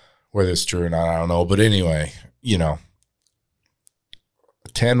 Whether it's true or not, I don't know. But anyway,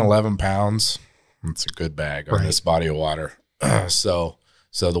 10, 11 pounds, it's a good bag on this body of water. So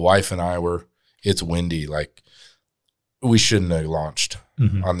the wife and I it's windy. Like, we shouldn't have launched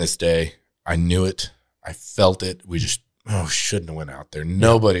on this day. I knew it. I felt it. We just shouldn't have went out there.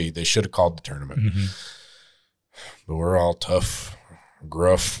 They should have called the tournament. But we're all tough,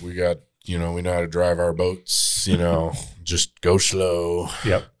 gruff. We got, we know how to drive our boats, just go slow.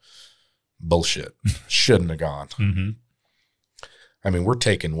 Yep. Bullshit. Shouldn't have gone. I mean, we're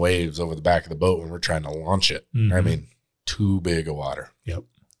taking waves over the back of the boat when we're trying to launch it. I mean, too big of water. Yep.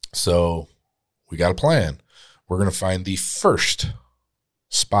 So we got a plan. We're going to find the first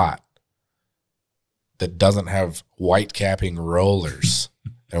spot that doesn't have white capping rollers.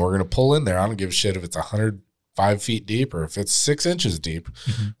 And we're going to pull in there. I don't give a shit if it's 105 feet deep or if it's 6 inches deep.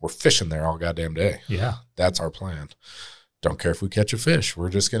 We're fishing there all goddamn day. Yeah. That's our plan. Don't care if we catch a fish. We're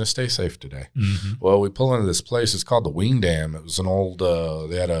just going to stay safe today. Well, we pull into this place. It's called the Wing Dam. It was an old,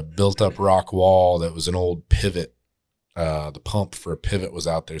 they had a built-up rock wall that was an old pivot. The pump for a pivot was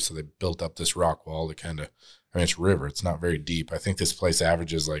out there, so they built up this rock wall to kind of, it's a river. It's not very deep. I think this place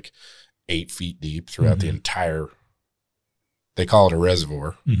averages like 8 feet deep throughout the entire they call it a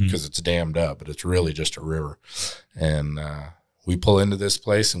reservoir because it's dammed up, but it's really just a river. And we pull into this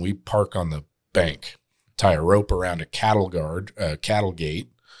place and we park on the bank, tie a rope around a cattle gate,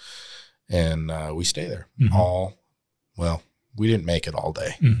 and we stay there we didn't make it all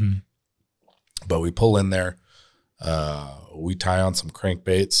day, but we pull in there. We tie on some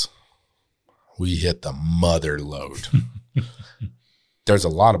crankbaits. We hit the mother load. There's a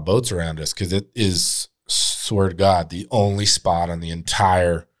lot of boats around us because it is, swear to God, the only spot on the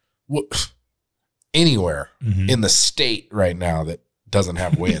entire anywhere in the state right now that doesn't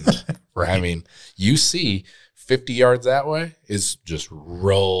have wind. Right. I mean, you see 50 yards that way is just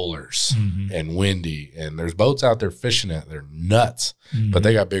rollers and windy, and there's boats out there fishing it. They're nuts, but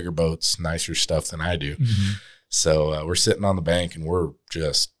they got bigger boats, nicer stuff than I do. So we're sitting on the bank and we're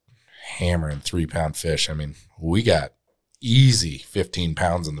just hammering 3-pound fish. I mean, we got easy 15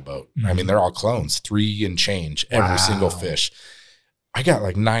 pounds in the boat. I mean, they're all clones, 3 and change every single fish. I got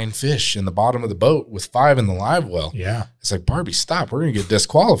like 9 fish in the bottom of the boat with 5 in the live well. Yeah. It's like, Barbie, stop. We're going to get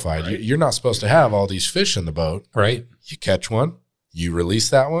disqualified. Right. You're not supposed to have all these fish in the boat. Right. You catch one, you release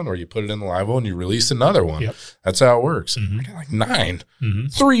that one, or you put it in the live well and you release another one. Yep. That's how it works. I got like 9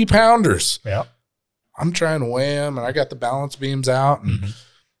 3-pounders. Yeah. I'm trying to weigh them, and I got the balance beams out, and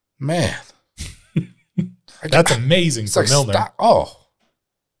man. That's amazing for Milner.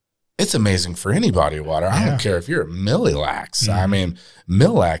 It's amazing for any body of water. I don't care if you're a millilax. I mean,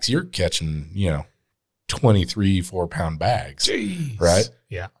 millilax, you're catching, 23, 4-pound bags. Jeez. Right?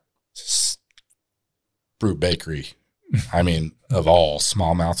 Yeah. Fruit bakery. I mean, of all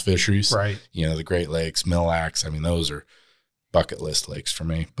smallmouth fisheries. Right. The Great Lakes, Mille-Lacs. I mean, those are bucket list lakes for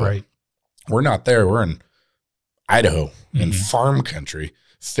me. But right. We're not there. We're in Idaho, in farm country,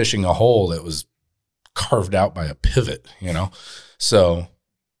 fishing a hole that was carved out by a pivot, So,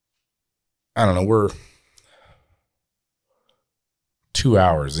 I don't know, we're 2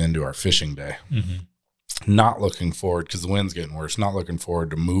 hours into our fishing day. Not looking forward, because the wind's getting worse, not looking forward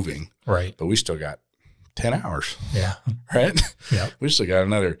to moving. Right. But we still got 10 hours. Yeah. Right? Yeah. We still got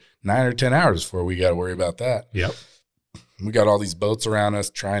another 9 or 10 hours before we got to worry about that. Yep. We got all these boats around us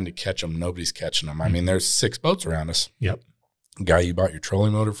trying to catch them. Nobody's catching them. I mean, there's 6 boats around us. Yep. Guy you bought your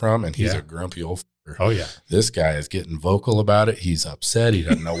trolling motor from, and he's a grumpy old fucker. Oh, yeah. This guy is getting vocal about it. He's upset. He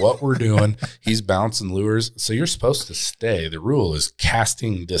doesn't know what we're doing. He's bouncing lures. So you're supposed to stay. The rule is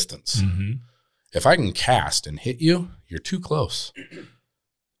casting distance. If I can cast and hit you, you're too close.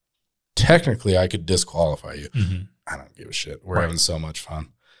 Technically, I could disqualify you. I don't give a shit. We're having so much fun.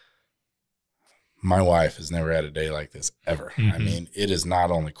 My wife has never had a day like this ever. I mean, it is not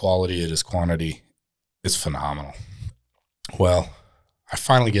only quality, it is quantity. It's phenomenal. Well, I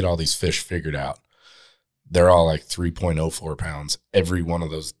finally get all these fish figured out. They're all like 3.04 pounds. Every one of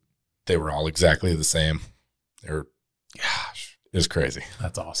those, they were all exactly the same. It was crazy.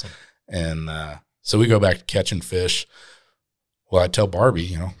 That's awesome. And so we go back to catching fish. Well, I tell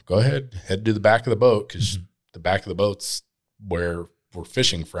Barbie, go ahead, head to the back of the boat, because the back of the boat's where we're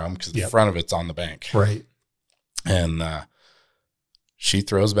fishing from, because the front of it's on the bank. Right. And she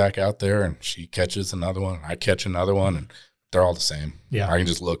throws back out there, and she catches another one. I catch another one, and they're all the same. Yeah. I can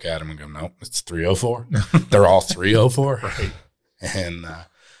just look at them and go, no, it's 304. They're all 304. Right. And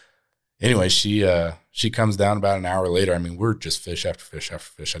anyway, she comes down about an hour later. I mean, we're just fish after fish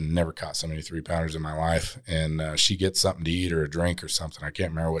after fish. I never caught so many 3-pounders in my life. And she gets something to eat or a drink or something. I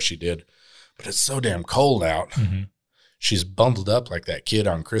can't remember what she did, but it's so damn cold out. She's bundled up like that kid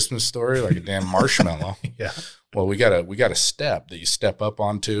on Christmas Story, like a damn marshmallow. Yeah. Well, we got a step that you step up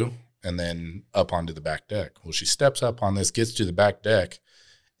onto and then up onto the back deck. Well, she steps up on this, gets to the back deck,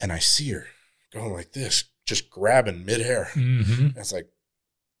 and I see her going like this, just grabbing midair. It's like,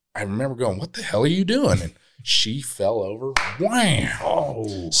 I remember going, what the hell are you doing? And she fell over,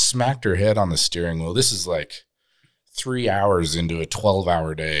 wham! Smacked her head on the steering wheel. This is like 3 hours into a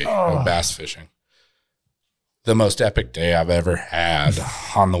 12-hour day of bass fishing. The most epic day I've ever had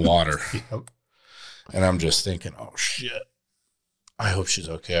on the water. And I'm just thinking, oh, shit. I hope she's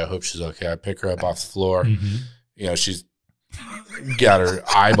okay. I hope she's okay. I pick her up off the floor. She's got her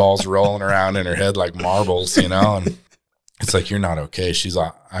eyeballs rolling around in her head like marbles, and it's like, you're not okay. She's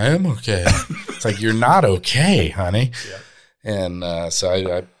like, I am okay. It's like, you're not okay, honey. And so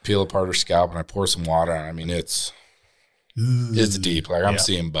I peel apart her scalp and I pour some water on. I mean, it's deep. Like, I'm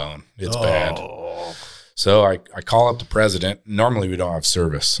seeing bone. It's bad. So I call up the president. Normally we don't have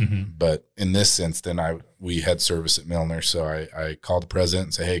service, but in this instance, we had service at Milner. So I called the president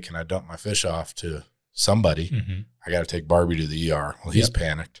and say, hey, can I dump my fish off to somebody? I got to take Barbie to the ER. Well, he's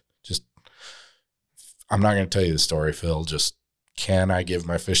panicked. I'm not going to tell you the story, Phil. Just can I give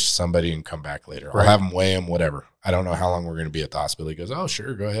my fish to somebody and come back later? Right. I'll have them weigh them, whatever. I don't know how long we're going to be at the hospital. He goes, oh,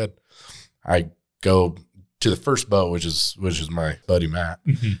 sure, go ahead. I go to the first boat, which is my buddy Matt.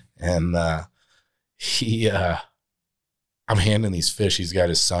 And I'm handing these fish. He's got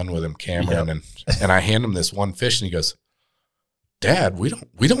his son with him, Cameron, and I hand him this one fish, and he goes, Dad, we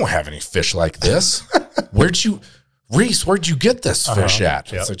don't have any fish like this. Reece, where'd you get this fish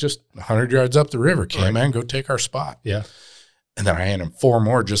at? It's like just 100 yards up the river. Cam, man, go take our spot. Yeah. And then I hand him 4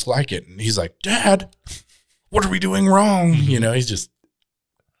 more just like it. And he's like, Dad, what are we doing wrong? You know, he's just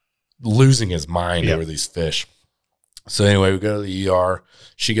losing his mind over these fish. So anyway, we go to the ER.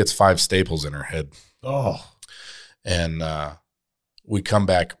 She gets 5 staples in her head. Oh. And we come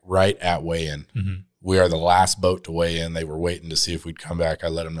back right at weigh-in. We are the last boat to weigh in. They were waiting to see if we'd come back. I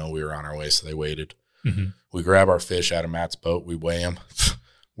let them know we were on our way, so they waited. We grab our fish out of Matt's boat. We weigh them.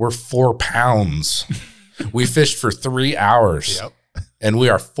 We're 4 pounds. We fished for 3 hours. And we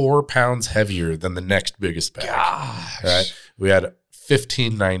are 4 pounds heavier than the next biggest bag. Gosh. Right? We had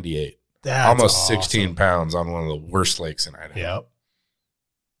 1598. That's almost awesome. 16 pounds on one of the worst lakes in Idaho.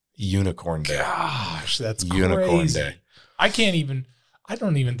 Unicorn day. Gosh, that's Unicorn crazy. day. I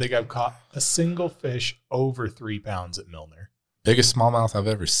don't even think I've caught a single fish over 3 pounds at Milner. Biggest smallmouth I've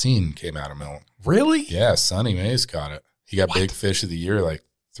ever seen came out of Milton. Really? Yeah, Sonny Mays caught it. He got big fish of the year like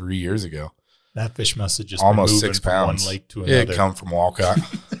 3 years ago. That fish must have just almost been 6 from pounds. one lake to another. It come from Walcott.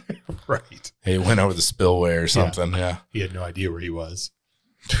 Right. He went over the spillway or something. Yeah. He had no idea where he was.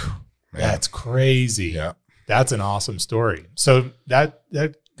 Man. That's crazy. Yeah. That's an awesome story. So that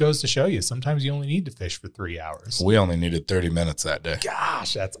goes to show you sometimes you only need to fish for 3 hours. We only needed 30 minutes that day.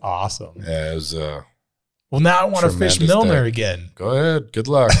 Gosh, that's awesome. Yeah, it was well, now I want to fish Milner again. Go ahead. Good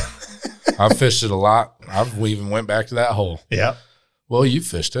luck. I've fished it a lot. We even went back to that hole. Yeah. Well, you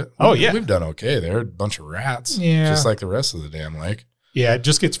fished it. Oh, yeah. We've done okay there. A bunch of rats. Yeah. Just like the rest of the damn lake. Yeah, it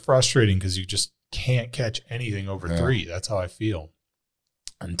just gets frustrating because you just can't catch anything over 3. That's how I feel.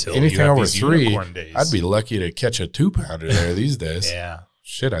 Until anything you have over these 3, unicorn days. I'd be lucky to catch a 2-pounder there these days. Yeah.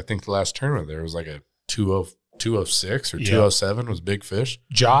 Shit, I think the last tournament there was like a 206 or 207 was big fish.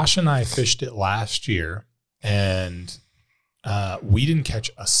 Josh and I fished it last year, and we didn't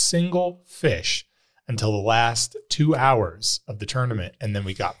catch a single fish until the last 2 hours of the tournament, and then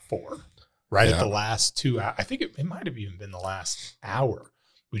we got 4 at the last 2 hours. I think it might have even been the last hour.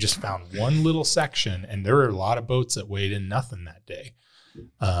 We just found one little section, and there were a lot of boats that weighed in nothing that day.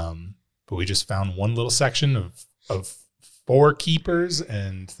 But we just found one little section of 4 keepers,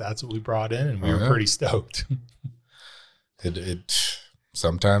 and that's what we brought in, and we were pretty stoked. It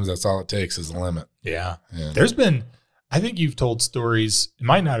sometimes that's all it takes is the limit. Yeah. There's been, I think you've told stories, it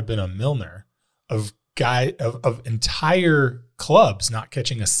might not have been a Milner, of entire clubs not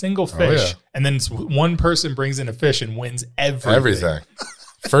catching a single fish, and then one person brings in a fish and wins everything.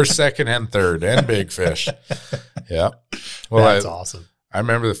 First, second, and third, and big fish. Yeah. Well, that's awesome. I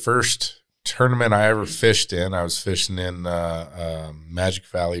remember the first tournament I ever fished in. I was fishing in Magic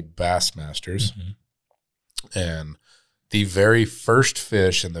Valley Bass Masters. And the very first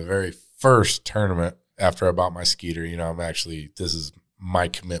fish in the very first tournament after I bought my skeeter, you know, this is my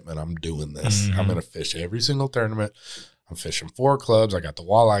commitment. I'm doing this. I'm going to fish every single tournament. I'm fishing 4 clubs. I got the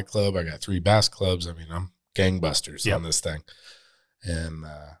walleye club. I got 3 bass clubs. I mean, I'm gangbusters on this thing. And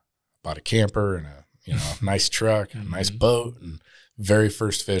bought a camper and a nice truck, a nice boat. And very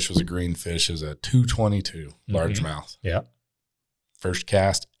first fish was a green fish. It was a 222 largemouth. Yeah. First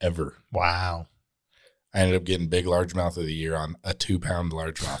cast ever. Wow. I ended up getting big largemouth of the year on a 2-pound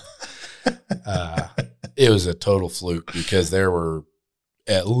largemouth. It was a total fluke because there were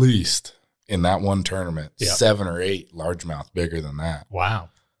at least in that one tournament 7 or 8 largemouth bigger than that. Wow.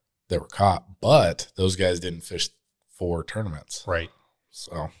 That were caught. But those guys didn't fish 4 tournaments. Right.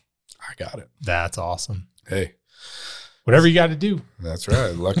 So I got it. That's awesome. Hey. Whatever you got to do. That's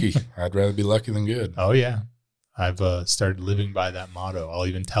right. Lucky. I'd rather be lucky than good. Oh, yeah. I've started living by that motto. I'll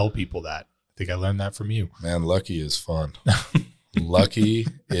even tell people that. I think I learned that from you. Man, lucky is fun. Lucky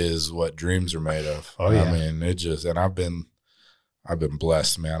is what dreams are made of. Oh, yeah. I mean, and I've been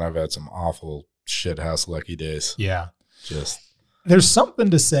blessed, man. I've had some awful shithouse lucky days. Yeah. There's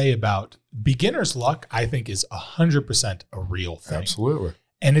something to say about beginner's luck, I think, is 100% a real thing. Absolutely.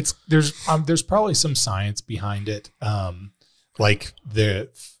 And there's probably some science behind it. Like the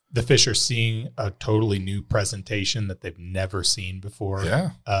fish are seeing a totally new presentation that they've never seen before.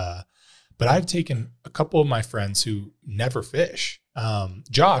 Yeah. But I've taken a couple of my friends who never fish.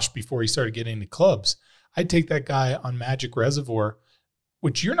 Josh, before he started getting into clubs, I'd take that guy on Magic Reservoir,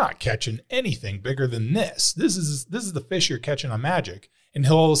 which you're not catching anything bigger than this. This is the fish you're catching on Magic. And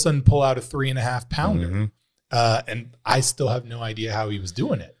he'll all of a sudden pull out a 3.5 pounder. And I still have no idea how he was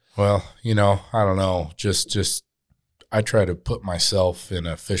doing it. Well, you know, I don't know. Just I try to put myself in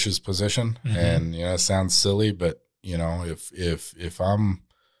a fish's position, and you know, it sounds silly, but you know, if I'm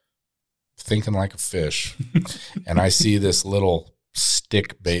thinking like a fish, and I see this little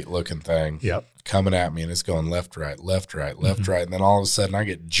stick bait looking thing coming at me, and it's going left, right, left, right, left, right, and then all of a sudden I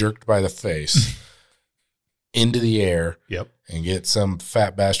get jerked by the face into the air, and get some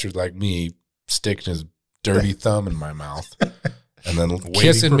fat bastard like me sticking his dirty thumb in my mouth, and then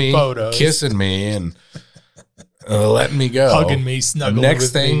kissing me, and letting me go, hugging me, snuggling the next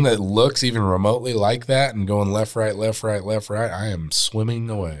with thing me. that looks even remotely like that and going left, right, left, right, left, right, I am swimming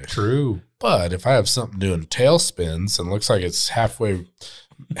away. True. But if I have something doing tail spins and looks like it's halfway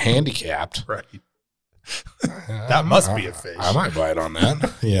handicapped, right, that must be a fish. I might bite on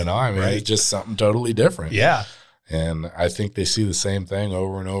that. You know, I mean, it's just something totally different. Yeah. And I think they see the same thing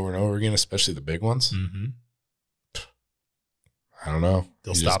over and over and over again, especially the big ones. I don't know.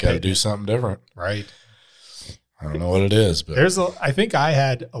 They'll you stop just got to hitting do it. something different. Right. I don't know what it is, but I think I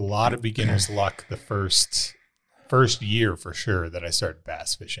had a lot of beginner's luck the first year for sure that I started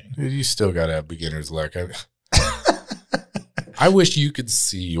bass fishing. Dude, you still got to have beginner's luck. I wish you could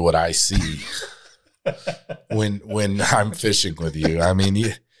see what I see when I'm fishing with you. I mean,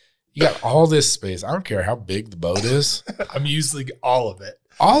 you got all this space. I don't care how big the boat is. I'm using all of it.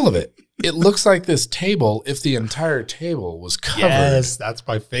 All of it. It looks like this table if the entire table was covered. Yes, that's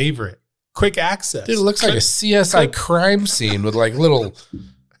my favorite. Quick access. Dude, it looks like a CSI crime scene with like little...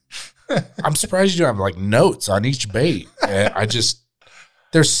 I'm surprised you don't have like notes on each bait.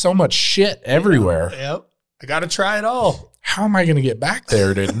 There's so much shit everywhere. Yep. I got to try it all. How am I going to get back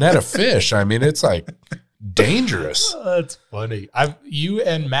there to net a fish? I mean, it's like dangerous. That's funny. You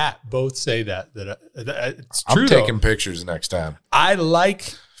and Matt both say that it's true. I'm taking pictures next time. I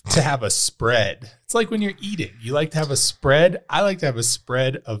like to have a spread. It's like when you're eating. You like to have a spread. I like to have a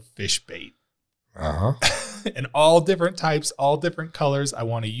spread of fish bait. And all different types, all different colors. I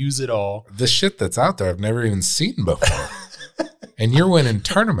want to use it all. The shit that's out there I've never even seen before. And you're winning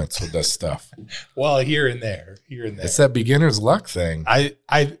tournaments with this stuff. Well, here and there. It's that beginner's luck thing.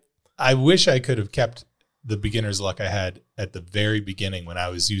 I wish I could have kept the beginner's luck I had at the very beginning when I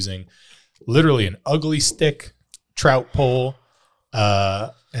was using literally an ugly stick trout pole.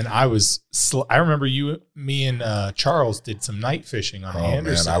 And I remember me and Charles did some night fishing on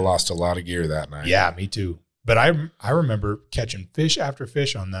Anderson. Man, I lost a lot of gear that night. Yeah, me too. But I remember catching fish after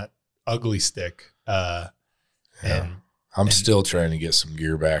fish on that ugly stick. And I'm still trying to get some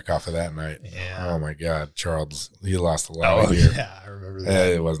gear back off of that night. Yeah. Oh my God, Charles, he lost a lot of gear. Yeah, I remember that.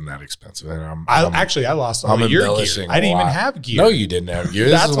 It wasn't that expensive. I lost all your gear. I didn't even have gear. No, you didn't have gear.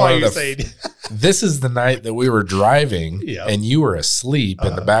 That's why you're saying. This is the night that we were driving and you were asleep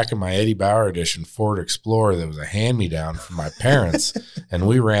in the back of my Eddie Bauer edition Ford Explorer that was a hand-me-down from my parents. And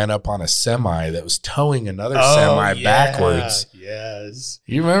we ran up on a semi that was towing another semi backwards. Yes.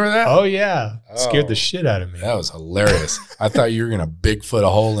 You remember that? Oh, yeah. It scared the shit out of me. That was hilarious. I thought you were going to Bigfoot a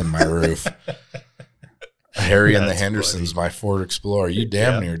hole in my roof. Harry and the Hendersons, my Ford Explorer. You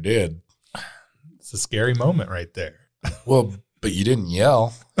damn near did. It's a scary moment right there. Well, but you didn't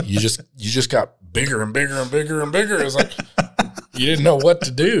yell. You just got bigger and bigger and bigger and bigger. It was like you didn't know what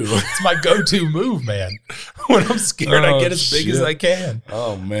to do. It's my go-to move, man. When I'm scared, I get as big as I can.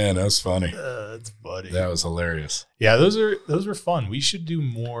 Oh man, that was funny. That's funny. That was hilarious. Yeah, those were fun. We should do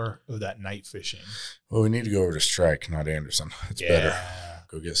more of that night fishing. Well, we need to go over to Strike, not Anderson. It's better.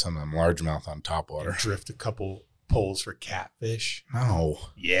 Go get some of them largemouth on topwater. And drift a couple poles for catfish. No.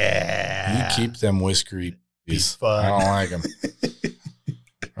 Yeah. You keep them whiskery. Be fun. I don't like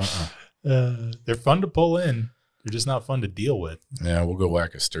them. They're fun to pull in. They're just not fun to deal with. Yeah, we'll go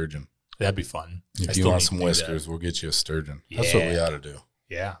whack a sturgeon. That'd be fun. If you want some whiskers, we'll get you a sturgeon. That's what we ought to do.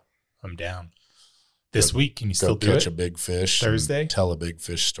 Yeah, I'm down. This week, can you still do it? Catch a big fish. Thursday? Tell a big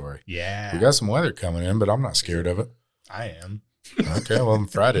fish story. Yeah. We got some weather coming in, but I'm not scared of it. I am. Okay, well,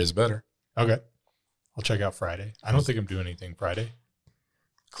 Friday's better. Okay. I'll check out Friday. I don't think I'm doing anything Friday.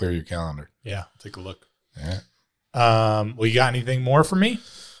 Clear your calendar. Yeah, take a look. Yeah. Well, you got anything more for me?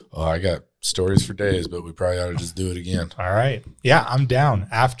 Oh, I got stories for days, but we probably ought to just do it again. All right. Yeah, I'm down.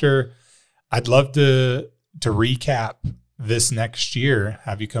 I'd love to recap this next year,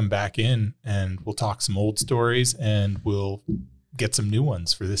 have you come back in and we'll talk some old stories and we'll get some new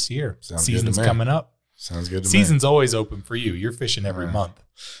ones for this year. Season's coming up. Sounds good to me. Season's always open for you. You're fishing every month.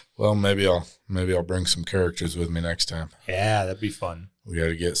 Well, maybe I'll bring some characters with me next time. Yeah, that'd be fun. We got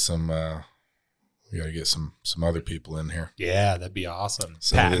to get some other people in here. Yeah, that'd be awesome.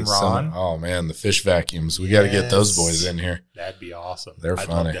 Pat and Ron. Oh man, the fish vacuums. We got to get those boys in here. That'd be awesome. They're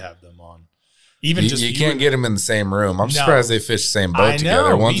funny. I'd love to have them on. Even just you can't get them in the same room. I'm surprised they fish the same boat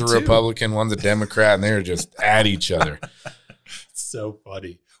together. One's a Republican, one's a Democrat, and they're just at each other. So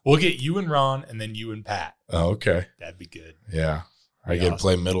funny. We'll get you and Ron, and then you and Pat. Oh, okay. That'd be good. Yeah. I get to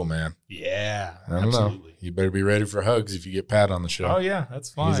play middleman. Yeah. I don't know. You better be ready for hugs if you get Pat on the show. Oh, yeah.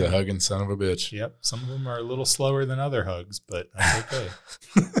 That's fine. He's a hugging son of a bitch. Yep. Some of them are a little slower than other hugs, but that's okay.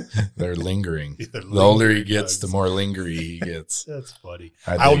 They're lingering. The older he gets, the more lingery he gets. That's funny.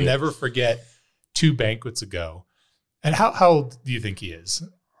 I'll never forget 2 banquets ago. And how old do you think he is?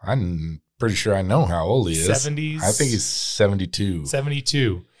 I'm pretty sure I know how old he is. 70s? I think he's 72.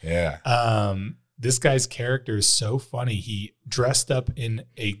 72. Yeah. This guy's character is so funny. He dressed up in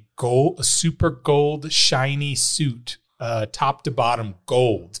a super gold, shiny suit, top to bottom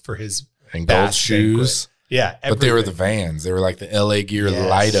gold for his and gold shoes. Banquet. Yeah, everything. But they were the Vans. They were like the LA Gear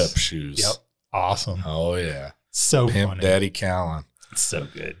light up shoes. Yep, awesome. Oh yeah, so Pimp funny. Daddy Callan. So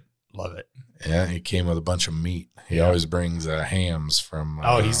good, love it. Yeah, he came with a bunch of meat. He always brings hams from.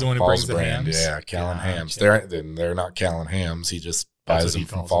 He's the one who brings the hams. Yeah, Callan hams. They're not Callan hams. He just buys them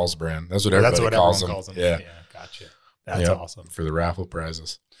from Falls Brand. That's what everybody calls them. Yeah, gotcha. That's awesome for the raffle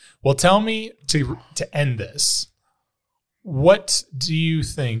prizes. Well, tell me to end this. What do you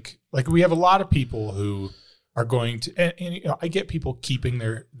think? Like, we have a lot of people who are going to, and you know, I get people keeping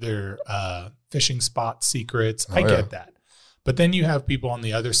their fishing spot secrets. I get that. But then you have people on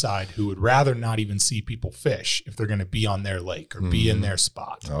the other side who would rather not even see people fish if they're going to be on their lake or be in their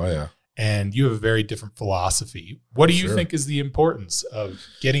spot. Oh, yeah. And you have a very different philosophy. What do you think is the importance of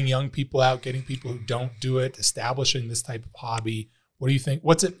getting young people out, getting people who don't do it, establishing this type of hobby? What do you think?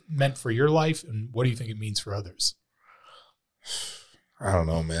 What's it meant for your life, and what do you think it means for others? I don't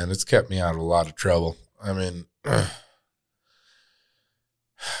know, man. It's kept me out of a lot of trouble. I mean,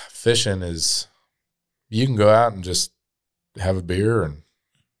 fishing is, you can go out and just have a beer and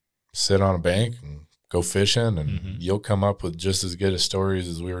sit on a bank and go fishing, and you'll come up with just as good a stories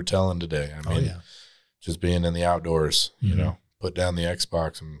as we were telling today. I mean, just being in the outdoors, you know, put down the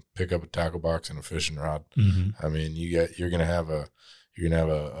Xbox and pick up a tackle box and a fishing rod. I mean, you're gonna have a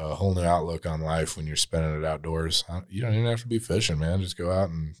whole new outlook on life when you're spending it outdoors. You don't even have to be fishing, man. Just go out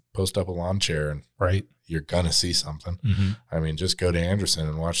and post up a lawn chair, and you're gonna see something. I mean, just go to Anderson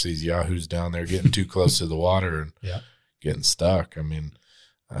and watch these yahoos down there getting too close to the water and getting stuck. I mean,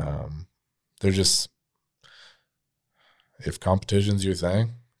 they're just, if competition's your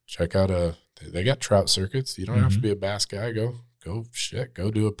thing, check out they got trout circuits. You don't have to be a bass guy. Go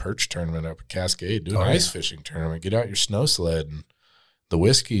do a perch tournament up at Cascade. Do an ice fishing tournament. Get out your snow sled and the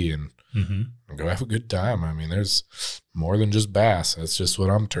whiskey and go have a good time. I mean, there's more than just bass. That's just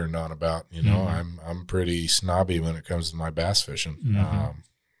what I'm turned on about. You know, I'm pretty snobby when it comes to my bass fishing.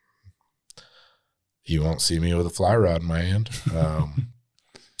 You won't see me with a fly rod in my hand.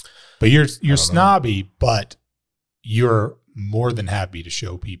 But you're snobby, but you're more than happy to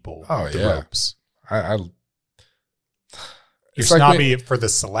show people the ropes. You're snobby for the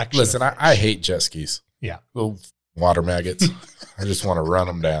selection. Listen, I hate jet skis. Yeah. Little water maggots. I just want to run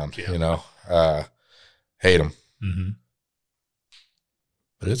them down, you know. Hate them.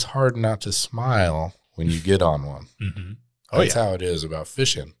 But it's hard not to smile when you get on one. That's how it is about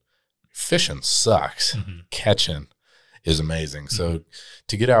fishing. Fishing sucks. Catching is amazing. So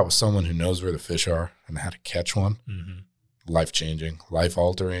to get out with someone who knows where the fish are and how to catch one, life-changing,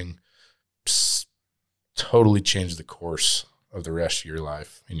 life-altering, totally change the course of the rest of your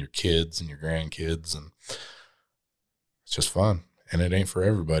life and your kids and your grandkids. And it's just fun. And it ain't for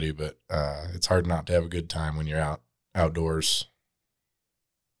everybody, but it's hard not to have a good time when you're outdoors.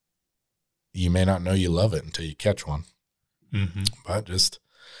 You may not know you love it until you catch one. But just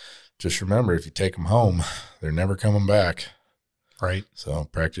remember, if you take them home, they're never coming back. Right. So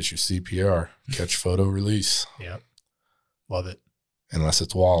practice your CPR, catch, photo, release. Yep. Love it. Unless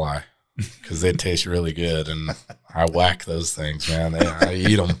it's walleye, because they taste really good. And I whack those things, man. I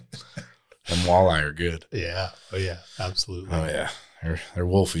eat them. Them walleye are good. Yeah. Oh, yeah. Absolutely. Oh, yeah. They're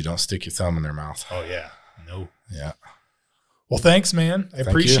wolfy. Don't stick your thumb in their mouth. Oh, yeah. No. Yeah. Well, thanks, man. I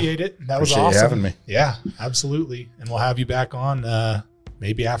appreciate it. That was awesome. Appreciate you having me. Yeah, absolutely. And we'll have you back on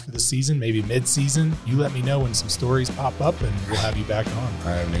maybe after the season, maybe mid-season. You let me know when some stories pop up, and we'll have you back on.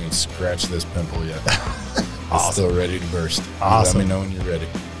 I haven't even scratched this pimple yet. Awesome. It's still ready to burst. Awesome. Let me know when you're ready.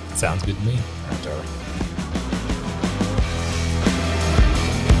 Sounds good to me. All right, Tyler.